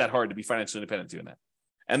requirements weren't that hard to be financially independent doing that.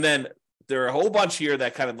 And then there are a whole bunch here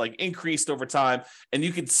that kind of like increased over time, and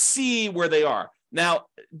you can see where they are. Now,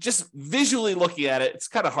 just visually looking at it, it's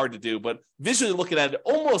kind of hard to do, but visually looking at it, it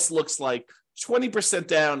almost looks like 20%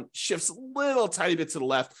 down shifts a little tiny bit to the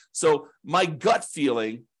left. So my gut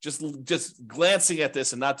feeling, just glancing at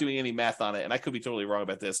this and not doing any math on it, and I could be totally wrong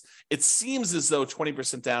about this, it seems as though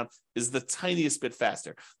 20% down is the tiniest bit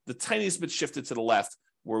faster, the tiniest bit shifted to the left,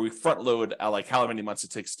 where we front load like how many months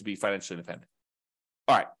it takes to be financially independent.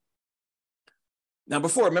 All right. Now,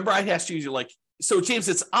 before, remember I asked you, like, so James,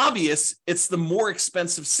 it's obvious it's the more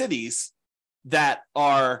expensive cities that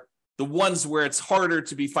are the ones where it's harder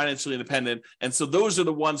to be financially independent. And so those are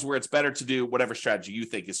the ones where it's better to do whatever strategy you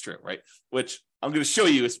think is true, right? Which I'm going to show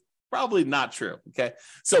you is probably not true, okay?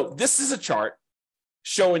 So this is a chart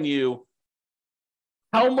showing you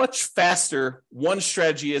how much faster one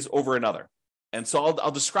strategy is over another. And so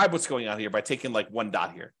I'll describe what's going on here by taking like one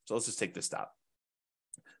dot here. So let's just take this dot.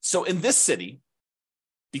 So in this city,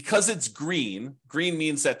 because it's green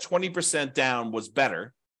means that 20% down was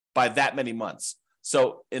better by that many months.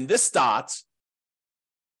 So in this dot,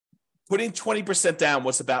 putting 20% down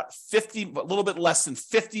was about a little bit less than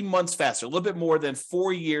 50 months faster, a little bit more than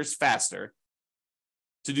 4 years faster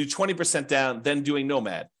to do 20% down than doing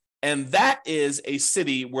nomad. And that is a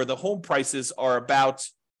city where the home prices are about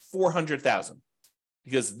 $400,000,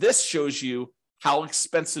 because this shows you how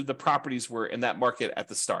expensive the properties were in that market at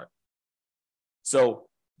the start. So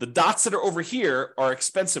the dots that are over here are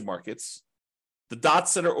expensive markets. The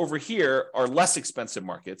dots that are over here are less expensive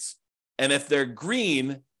markets. And if they're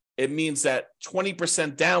green, it means that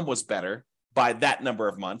 20% down was better by that number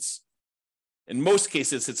of months. In most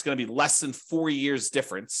cases, it's going to be less than 4 years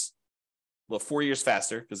difference. Well, 4 years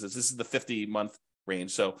faster, because this is the 50-month range.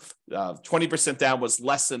 So 20% down was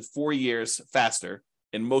less than 4 years faster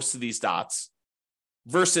in most of these dots.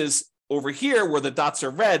 Versus over here, where the dots are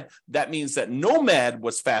red, that means that nomad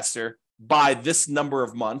was faster by this number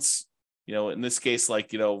of months. In this case,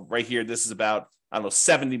 like, right here, this is about,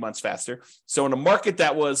 70 months faster. So in a market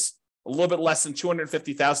that was a little bit less than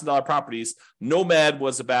 $250,000 properties, nomad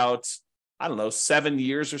was about, 7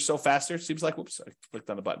 years or so faster. Seems like, whoops, I clicked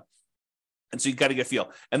on the button. And so you got to get a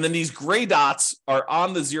feel. And then these gray dots are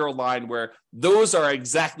on the zero line, where those are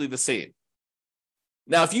exactly the same.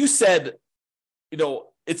 Now, if you said,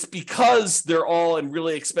 it's because they're all in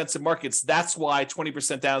really expensive markets, that's why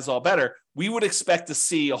 20% down is all better, we would expect to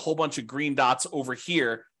see a whole bunch of green dots over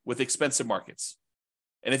here with expensive markets.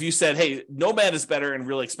 And if you said, hey, nomad is better in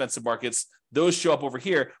really expensive markets, those show up over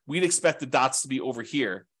here, we'd expect the dots to be over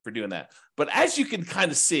here for doing that. But as you can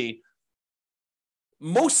kind of see,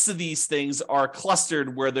 most of these things are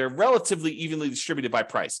clustered where they're relatively evenly distributed by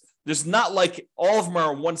price. There's not like all of them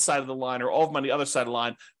are on one side of the line or all of them on the other side of the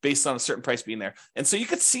line based on a certain price being there. And so you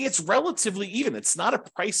could see it's relatively even. It's not a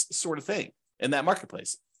price sort of thing in that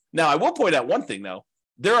marketplace. Now, I will point out one thing, though.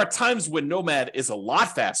 There are times when nomad is a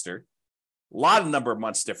lot faster, a lot of number of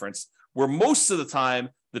months difference, where most of the time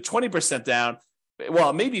the 20% down, well,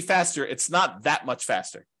 it may be faster. It's not that much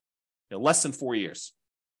faster, less than 4 years.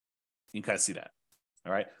 You can kind of see that.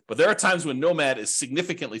 All right. But there are times when nomad is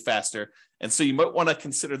significantly faster. And so you might want to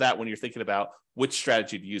consider that when you're thinking about which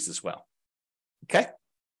strategy to use as well. Okay.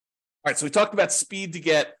 All right. So we talked about speed to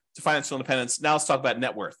get to financial independence. Now let's talk about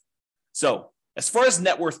net worth. So as far as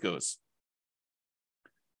net worth goes,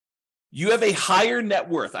 you have a higher net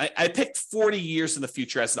worth. I picked 40 years in the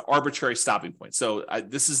future as an arbitrary stopping point. So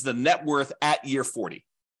this is the net worth at year 40.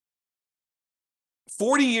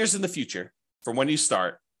 40 years in the future from when you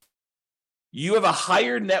start, you have a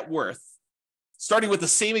higher net worth, starting with the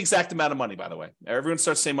same exact amount of money, by the way. Everyone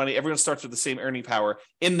starts the same money. Everyone starts with the same earning power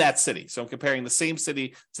in that city. So I'm comparing the same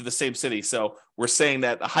city to the same city. So we're saying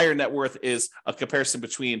that a higher net worth is a comparison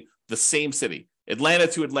between the same city, Atlanta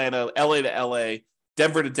to Atlanta, LA to LA,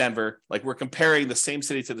 Denver to Denver. Like, we're comparing the same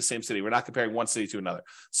city to the same city. We're not comparing one city to another.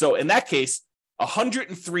 So in that case,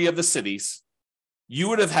 103 of the cities, you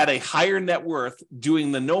would have had a higher net worth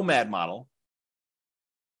doing the nomad model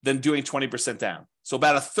than doing 20% down. So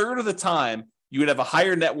about a third of the time, you would have a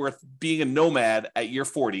higher net worth being a nomad at year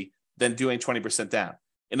 40 than doing 20% down.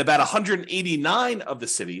 In about 189 of the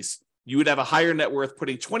cities, you would have a higher net worth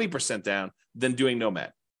putting 20% down than doing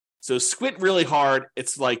nomad. So squint really hard.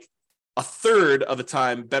 It's like a third of the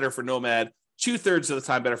time better for nomad, 2/3 of the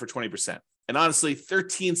time better for 20%. And honestly,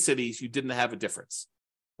 13 cities, you didn't have a difference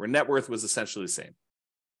where net worth was essentially the same.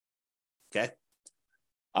 Okay.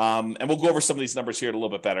 And we'll go over some of these numbers here a little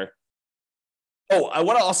bit better. Oh, I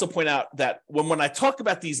want to also point out that when I talk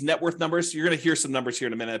about these net worth numbers, you're going to hear some numbers here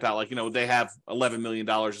in a minute about they have $11 million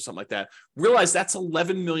or something like that. Realize that's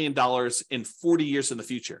 $11 million in 40 years in the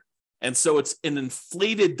future. And so it's an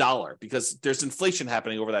inflated dollar because there's inflation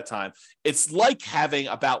happening over that time. It's like having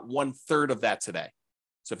about 1/3 of that today.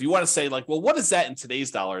 So if you want to say what is that in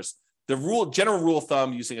today's dollars? The general rule of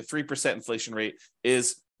thumb using a 3% inflation rate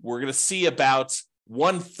is we're going to see about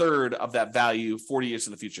 1/3 of that value 40 years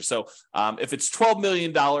in the future. So if it's $12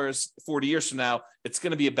 million 40 years from now, it's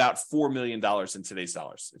going to be about $4 million in today's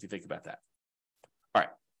dollars, if you think about that. All right.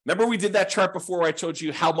 Remember we did that chart before where I told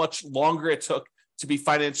you how much longer it took to be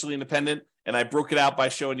financially independent? And I broke it out by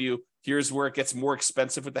showing you here's where it gets more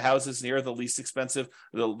expensive with the houses, and here are the least expensive,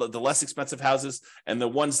 the less expensive houses. And the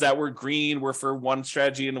ones that were green were for one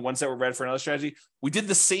strategy, and the ones that were red for another strategy. We did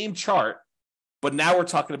the same chart, but now we're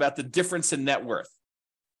talking about the difference in net worth.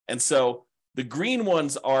 And so the green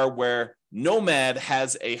ones are where nomad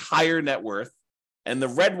has a higher net worth, and the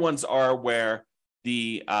red ones are where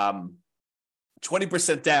the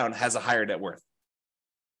 20% down has a higher net worth.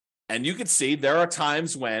 And you can see there are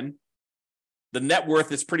times when the net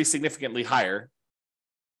worth is pretty significantly higher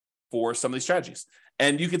for some of these strategies.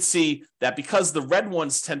 And you can see that because the red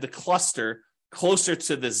ones tend to cluster closer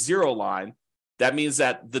to the zero line, that means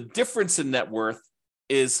that the difference in net worth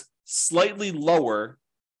is slightly lower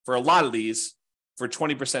for a lot of these for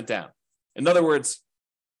 20% down. In other words,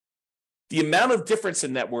 the amount of difference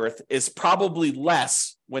in net worth is probably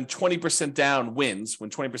less when 20% down wins, when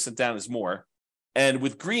 20% down is more. And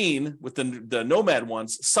with green, with the nomad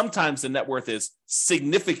ones, sometimes the net worth is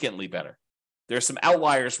significantly better. There are some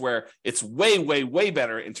outliers where it's way, way, way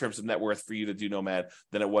better in terms of net worth for you to do nomad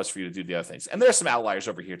than it was for you to do the other things. And there are some outliers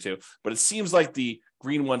over here too, but it seems like the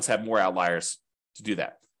green ones have more outliers to do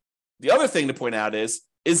that. The other thing to point out is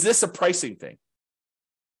this a pricing thing?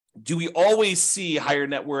 Do we always see higher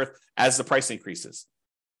net worth as the price increases?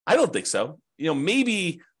 I don't think so.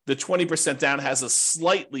 Maybe the 20% down has a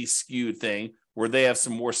slightly skewed thing where they have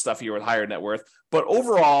some more stuff here with higher net worth. But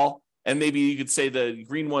overall, and maybe you could say the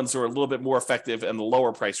green ones are a little bit more effective in the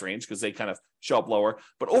lower price range because they kind of show up lower.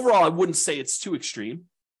 But overall, I wouldn't say it's too extreme.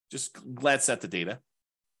 Just glance at the data.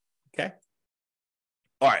 Okay.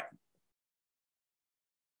 All right.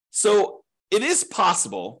 So it is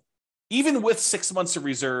possible, even with 6 months of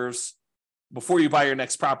reserves before you buy your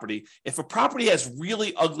next property, if a property has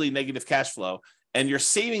really ugly negative cash flow, and your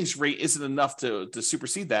savings rate isn't enough to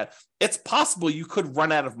supersede that, it's possible you could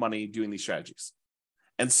run out of money doing these strategies.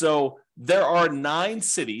 And so there are 9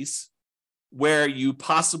 cities where you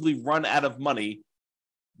possibly run out of money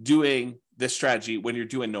doing this strategy when you're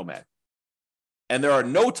doing nomad. And there are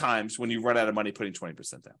no times when you run out of money putting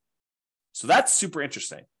 20% down. So that's super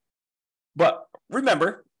interesting. But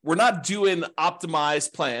remember, we're not doing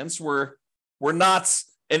optimized plans. We're not,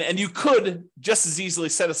 and you could just as easily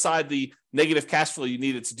set aside the negative cash flow you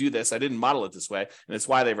needed to do this. I didn't model it this way, and it's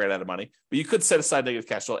why they ran out of money. But you could set aside negative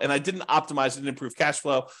cash flow, and I didn't optimize it and improve cash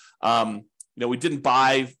flow. We didn't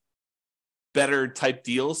buy better type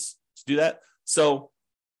deals to do that. So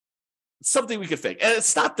it's something we could fake, and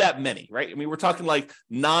it's not that many, right? I mean, we're talking like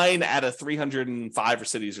 9 out of 305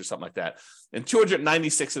 cities or something like that, and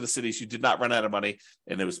 296 of the cities you did not run out of money,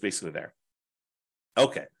 and it was basically there.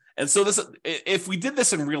 Okay, and so if we did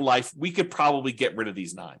this in real life, we could probably get rid of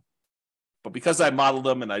these 9. But because I modeled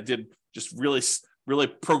them and I did just really, really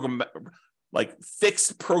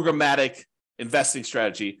fixed programmatic investing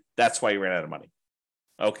strategy, that's why you ran out of money.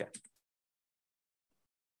 Okay.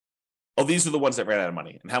 Oh, these are the ones that ran out of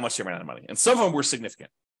money and how much they ran out of money. And some of them were significant,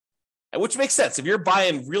 which makes sense. If you're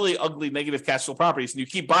buying really ugly negative cash flow properties and you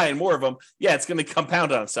keep buying more of them, yeah, it's going to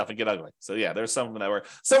compound on itself and get ugly. So yeah, there's some of them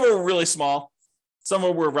some of them were really small. Some of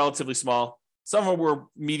them were relatively small. Some of them were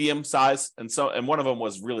medium size. And one of them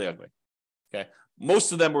was really ugly. Okay.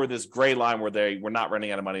 Most of them were this gray line where they were not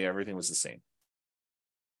running out of money. Everything was the same.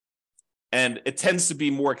 And it tends to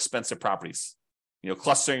be more expensive properties,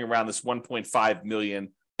 clustering around this 1.5 million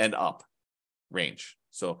and up range.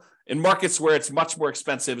 So in markets where it's much more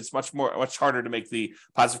expensive, it's much harder to make the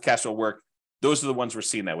positive cash flow work. Those are the ones we're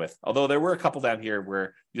seeing that with. Although there were a couple down here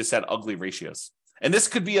where you just had ugly ratios. And this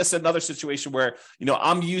could be another situation where,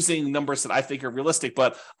 I'm using numbers that I think are realistic,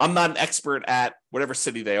 but I'm not an expert at whatever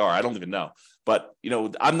city they are. I don't even know. But,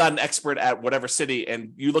 I'm not an expert at whatever city.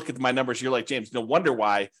 And you look at my numbers, you're like, James, no wonder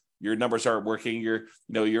why your numbers aren't working. Your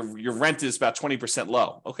rent is about 20%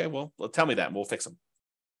 low. Okay, well, tell me that and we'll fix them.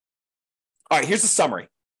 All right, here's the summary.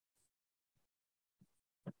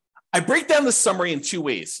 I break down the summary in two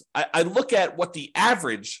ways. I look at what the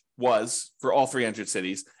average was for all 300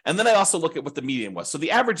 cities, and then I also look at what the median was. So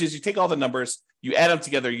the average is you take all the numbers, you add them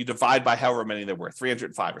together, you divide by however many there were,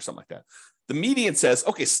 305 or something like that. The median says,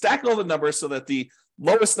 okay, stack all the numbers so that the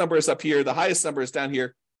lowest number is up here, the highest number is down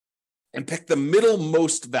here, and pick the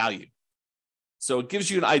middlemost value. So it gives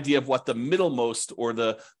you an idea of what the middlemost or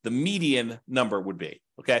the median number would be.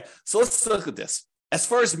 Okay, so let's look at this. As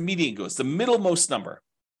far as median goes, the middlemost number,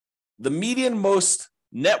 the median most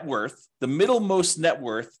net worth, the middlemost net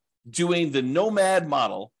worth doing the Nomad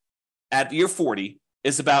model at year 40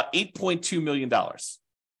 is about $8.2 million.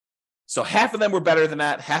 So half of them were better than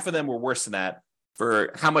that, half of them were worse than that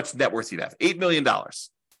for how much net worth you'd have. $8 million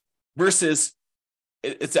versus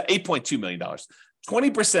it's at $8.2 million.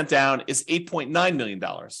 20% down is $8.9 million.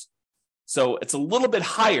 So it's a little bit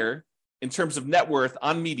higher in terms of net worth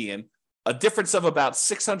on median, a difference of about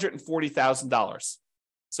 $640,000.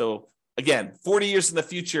 So again, 40 years in the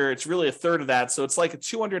future, it's really a third of that. So it's like a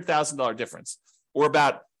 $200,000 difference, or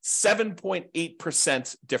about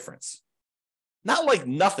 7.8% difference. Not like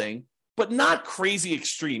nothing, but not crazy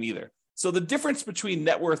extreme either. So the difference between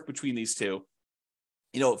net worth between these two,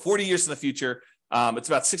 40 years in the future, it's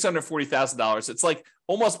about $640,000. It's like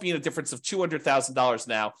almost being a difference of $200,000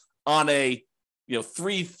 now on a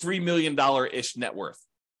 $3 million-ish net worth.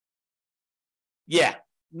 Yeah,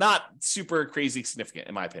 not super crazy significant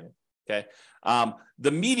in my opinion. Okay,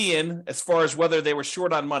 the median, as far as whether they were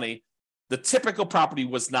short on money, the typical property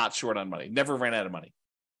was not short on money, never ran out of money,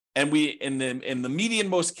 and we in the median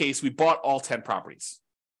most case we bought all 10 properties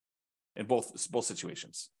in both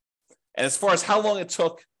situations. And as far as how long it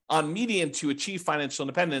took on median to achieve financial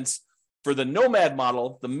independence, for the Nomad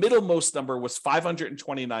model, the middlemost number was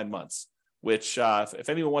 529 months. Which, if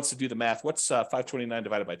anyone wants to do the math, what's 529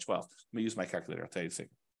 divided by 12? Let me use my calculator. I'll tell you in a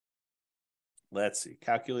second. Let's see.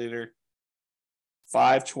 Calculator.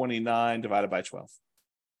 529 divided by 12.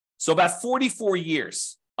 So about 44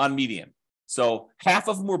 years on median. So half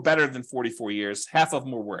of them were better than 44 years. Half of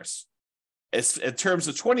them were worse. In terms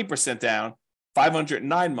of 20% down,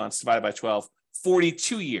 509 months divided by 12,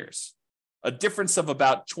 42 years. A difference of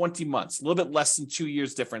about 20 months. A little bit less than 2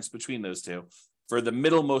 years difference between those two for the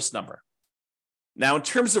middlemost number. Now, in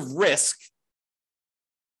terms of risk,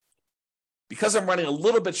 because I'm running a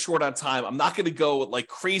little bit short on time, I'm not going to go like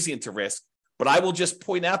crazy into risk, but I will just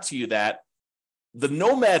point out to you that the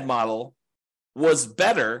Nomad model was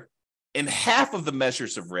better in half of the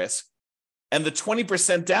measures of risk, and the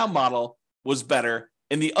 20% down model was better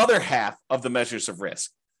in the other half of the measures of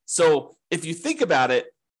risk. So if you think about it,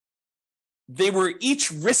 they were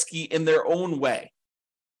each risky in their own way.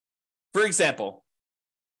 For example,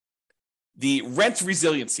 the rent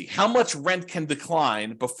resiliency, how much rent can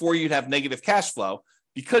decline before you'd have negative cash flow?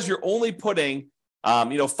 Because you're only putting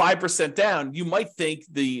 5% down, you might think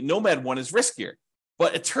the Nomad one is riskier.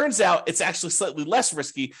 But it turns out it's actually slightly less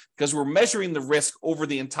risky because we're measuring the risk over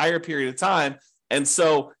the entire period of time. And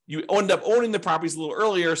so you end up owning the properties a little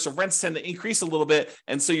earlier, so rents tend to increase a little bit.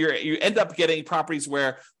 And so you end up getting properties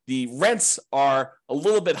where the rents are a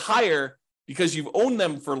little bit higher because you've owned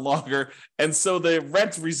them for longer. And so the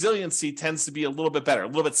rent resiliency tends to be a little bit better, a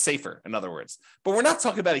little bit safer, in other words. But we're not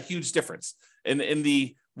talking about a huge difference. In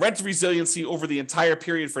the rent resiliency over the entire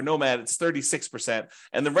period for Nomad, it's 36%.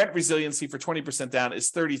 And the rent resiliency for 20% down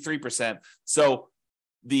is 33%. So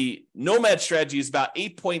the Nomad strategy is about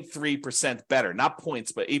 8.3% better, not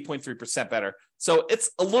points, but 8.3% better. So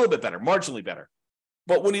it's a little bit better, marginally better.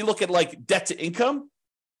 But when you look at like debt to income,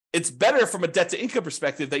 it's better from a debt to income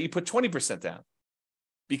perspective that you put 20% down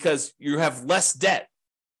because you have less debt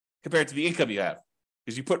compared to the income you have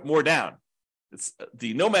because you put more down.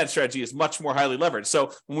 The Nomad strategy is much more highly leveraged.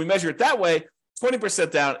 So when we measure it that way,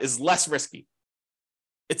 20% down is less risky.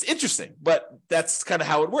 It's interesting, but that's kind of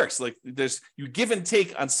how it works. Like you give and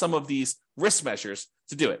take on some of these risk measures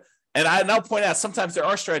to do it. And I'll point out, sometimes there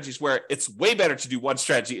are strategies where it's way better to do one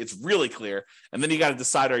strategy. It's really clear. And then you got to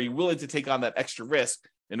decide, are you willing to take on that extra risk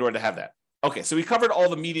in order to have that? Okay, so we covered all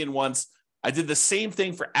the median ones. I did the same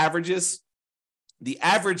thing for averages. The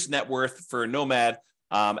average net worth for Nomad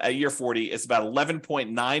at year 40 is about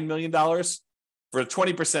 $11.9 million. For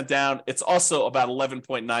 20% down, it's also about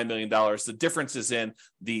 $11.9 million. The difference is in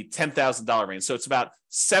the $10,000 range. So it's about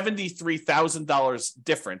 $73,000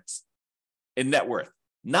 difference in net worth.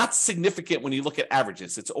 Not significant when you look at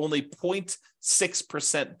averages. It's only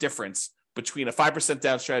 0.6% difference between a 5%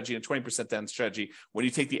 down strategy and a 20% down strategy when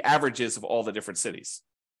you take the averages of all the different cities.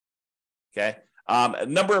 Okay.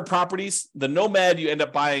 Number of properties, the Nomad, you end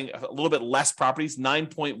up buying a little bit less properties,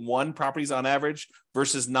 9.1 properties on average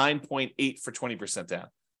versus 9.8 for 20% down.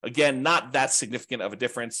 Again, not that significant of a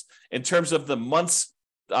difference. In terms of the months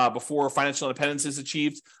before financial independence is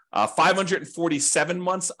achieved, 547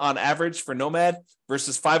 months on average for Nomad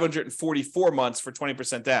versus 544 months for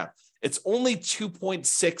 20% down. It's only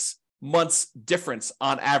 2.6 months difference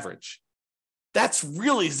on average. That's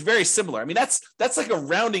really very similar. I mean, that's like a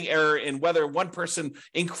rounding error in whether one person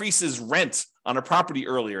increases rent on a property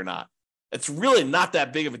early or not. It's really not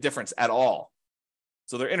that big of a difference at all.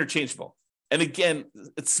 So they're interchangeable. And again,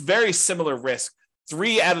 it's very similar risk.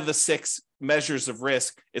 3 out of the 6 measures of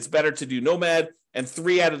risk, it's better to do Nomad, and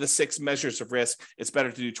 3 out of the 6 measures of risk, it's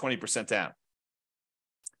better to do 20% down.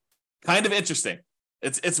 Kind of interesting.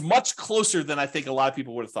 It's much closer than I think a lot of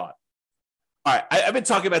people would have thought. All right, I've been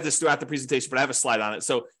talking about this throughout the presentation, but I have a slide on it.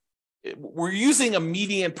 So we're using a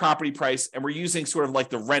median property price, and we're using sort of like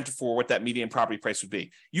the rent for what that median property price would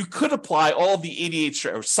be. You could apply all of the 88,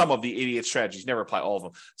 or some of the 88 strategies, never apply all of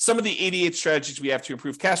them. Some of the 88 strategies we have to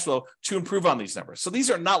improve cash flow to improve on these numbers. So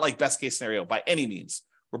these are not like best case scenario by any means.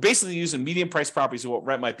 We're basically using median price properties and what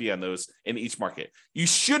rent might be on those in each market. You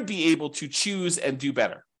should be able to choose and do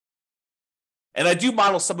better. And I do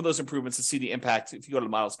model some of those improvements and see the impact. If you go to the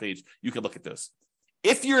models page, you can look at those.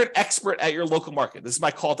 If you're an expert at your local market, this is my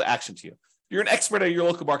call to action to you. If you're an expert at your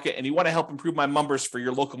local market and you want to help improve my numbers for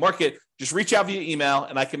your local market, just reach out via email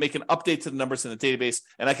and I can make an update to the numbers in the database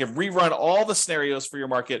and I can rerun all the scenarios for your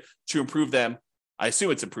market to improve them. I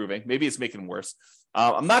assume it's improving. Maybe it's making them worse.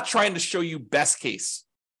 I'm not trying to show you best case.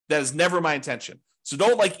 That is never my intention. So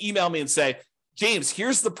don't like email me and say, James,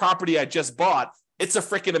 here's the property I just bought. It's a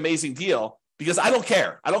freaking amazing deal. Because I don't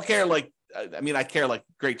care. I don't care I care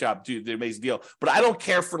great job, dude, the amazing deal. But I don't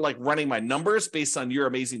care for running my numbers based on your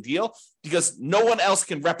amazing deal because no one else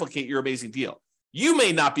can replicate your amazing deal. You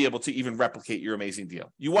may not be able to even replicate your amazing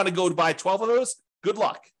deal. You want to go to buy 12 of those? Good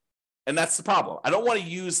luck. And that's the problem. I don't want to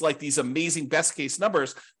use these amazing best case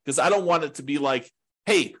numbers because I don't want it to be like,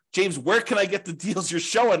 hey, James, where can I get the deals you're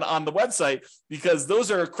showing on the website? Because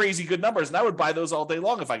those are crazy good numbers. And I would buy those all day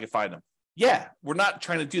long if I could find them. Yeah, we're not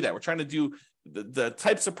trying to do that. We're trying to do the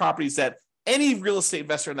types of properties that any real estate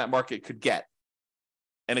investor in that market could get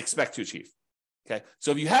and expect to achieve. Okay,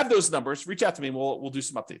 so if you have those numbers, reach out to me and we'll do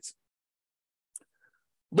some updates.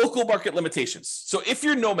 Local market limitations. So if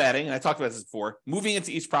you're nomading, and I talked about this before, moving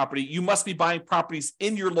into each property, you must be buying properties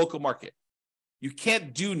in your local market. You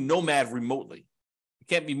can't do nomad remotely. You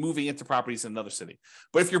can't be moving into properties in another city.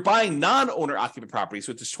 But if you're buying non-owner occupant properties,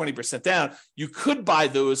 which is 20% down, you could buy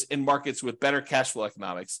those in markets with better cash flow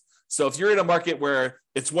economics. So if you're in a market where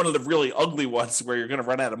it's one of the really ugly ones where you're going to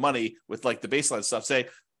run out of money with the baseline stuff, say,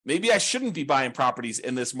 maybe I shouldn't be buying properties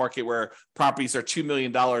in this market where properties are $2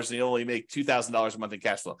 million and you only make $2,000 a month in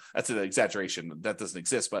cash flow. That's an exaggeration. That doesn't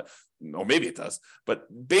exist, or maybe it does. But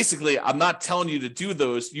basically, I'm not telling you to do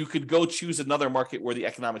those. You could go choose another market where the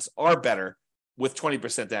economics are better with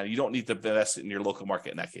 20% down. You don't need to invest in your local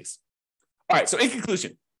market in that case. All right. So in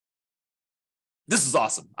conclusion, this is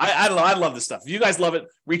awesome. I don't know. I love this stuff. If you guys love it,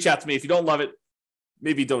 reach out to me. If you don't love it,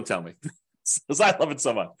 maybe don't tell me because I love it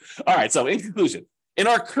so much. All right. So in conclusion, in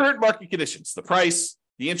our current market conditions, the price,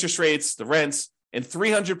 the interest rates, the rents, and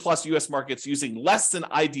 300 plus US markets using less than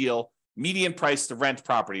ideal median price to rent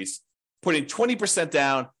properties, putting 20%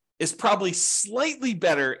 down is probably slightly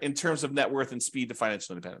better in terms of net worth and speed to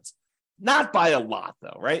financial independence. Not by a lot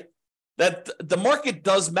though, right? That the market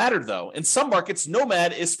does matter though. In some markets,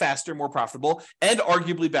 nomad is faster, more profitable, and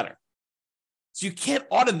arguably better. So you can't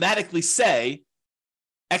automatically say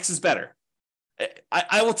X is better.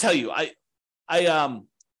 I will tell you, I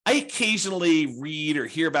occasionally read or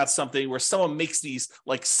hear about something where someone makes these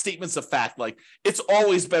statements of fact, like it's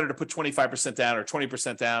always better to put 25% down or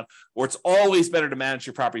 20% down, or it's always better to manage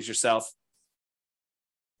your properties yourself.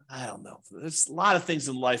 I don't know. There's a lot of things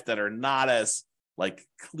in life that are not as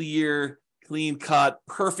clear, clean cut,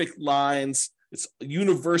 perfect lines. It's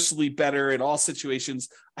universally better in all situations.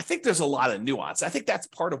 I think there's a lot of nuance. I think that's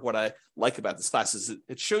part of what I like about this class is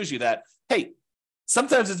it shows you that, hey,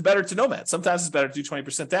 sometimes it's better to nomad. Sometimes it's better to do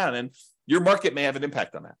 20% down, and your market may have an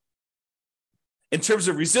impact on that. In terms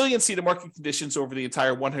of resiliency to market conditions over the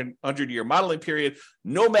entire 100-year modeling period,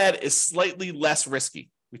 nomad is slightly less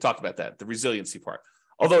risky. We talked about that, the resiliency part.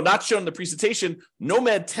 Although not shown in the presentation,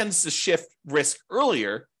 nomad tends to shift risk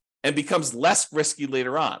earlier and becomes less risky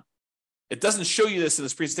later on. It doesn't show you this in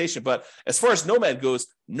this presentation, but as far as Nomad goes,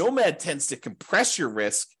 Nomad tends to compress your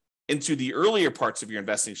risk into the earlier parts of your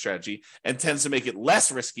investing strategy and tends to make it less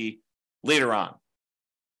risky later on.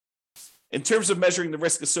 In terms of measuring the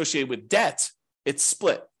risk associated with debt, it's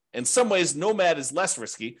split. In some ways, Nomad is less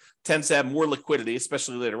risky, tends to have more liquidity,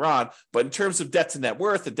 especially later on. But in terms of debt to net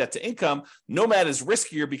worth and debt to income, Nomad is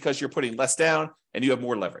riskier because you're putting less down and you have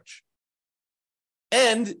more leverage.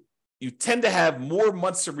 And you tend to have more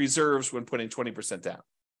months of reserves when putting 20% down.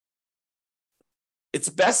 It's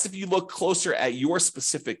best if you look closer at your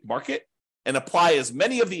specific market and apply as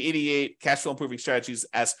many of the 88 cash flow improving strategies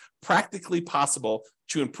as practically possible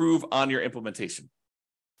to improve on your implementation.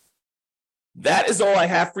 That is all I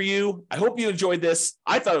have for you. I hope you enjoyed this.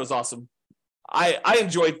 I thought it was awesome. I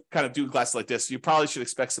enjoyed kind of doing classes like this. You probably should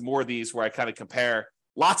expect some more of these where I kind of compare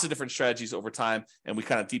lots of different strategies over time and we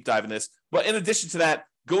kind of deep dive in this. But in addition to that,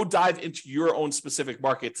 go dive into your own specific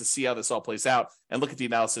market to see how this all plays out and look at the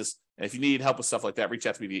analysis. And if you need help with stuff like that, reach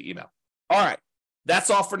out to me via email. All right. That's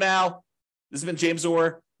all for now. This has been James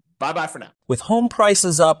Orr. Bye-bye for now. With home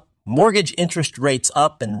prices up, mortgage interest rates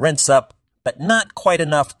up, and rents up, but not quite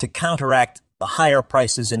enough to counteract the higher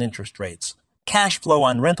prices and interest rates, cash flow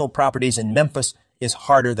on rental properties in Memphis is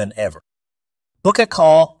harder than ever. Book a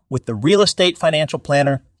call with the Real Estate Financial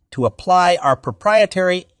Planner to apply our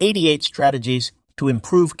proprietary 88 strategies to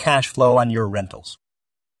improve cash flow on your rentals.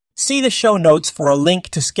 See the show notes for a link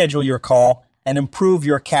to schedule your call and improve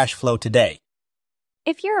your cash flow today.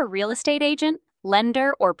 If you're a real estate agent,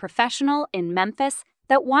 lender, or professional in Memphis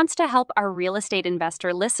that wants to help our real estate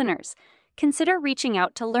investor listeners, consider reaching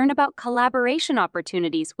out to learn about collaboration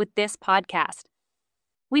opportunities with this podcast.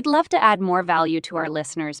 We'd love to add more value to our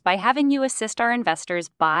listeners by having you assist our investors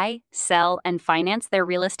buy, sell, and finance their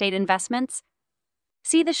real estate investments.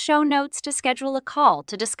 See the show notes to schedule a call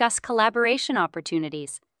to discuss collaboration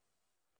opportunities.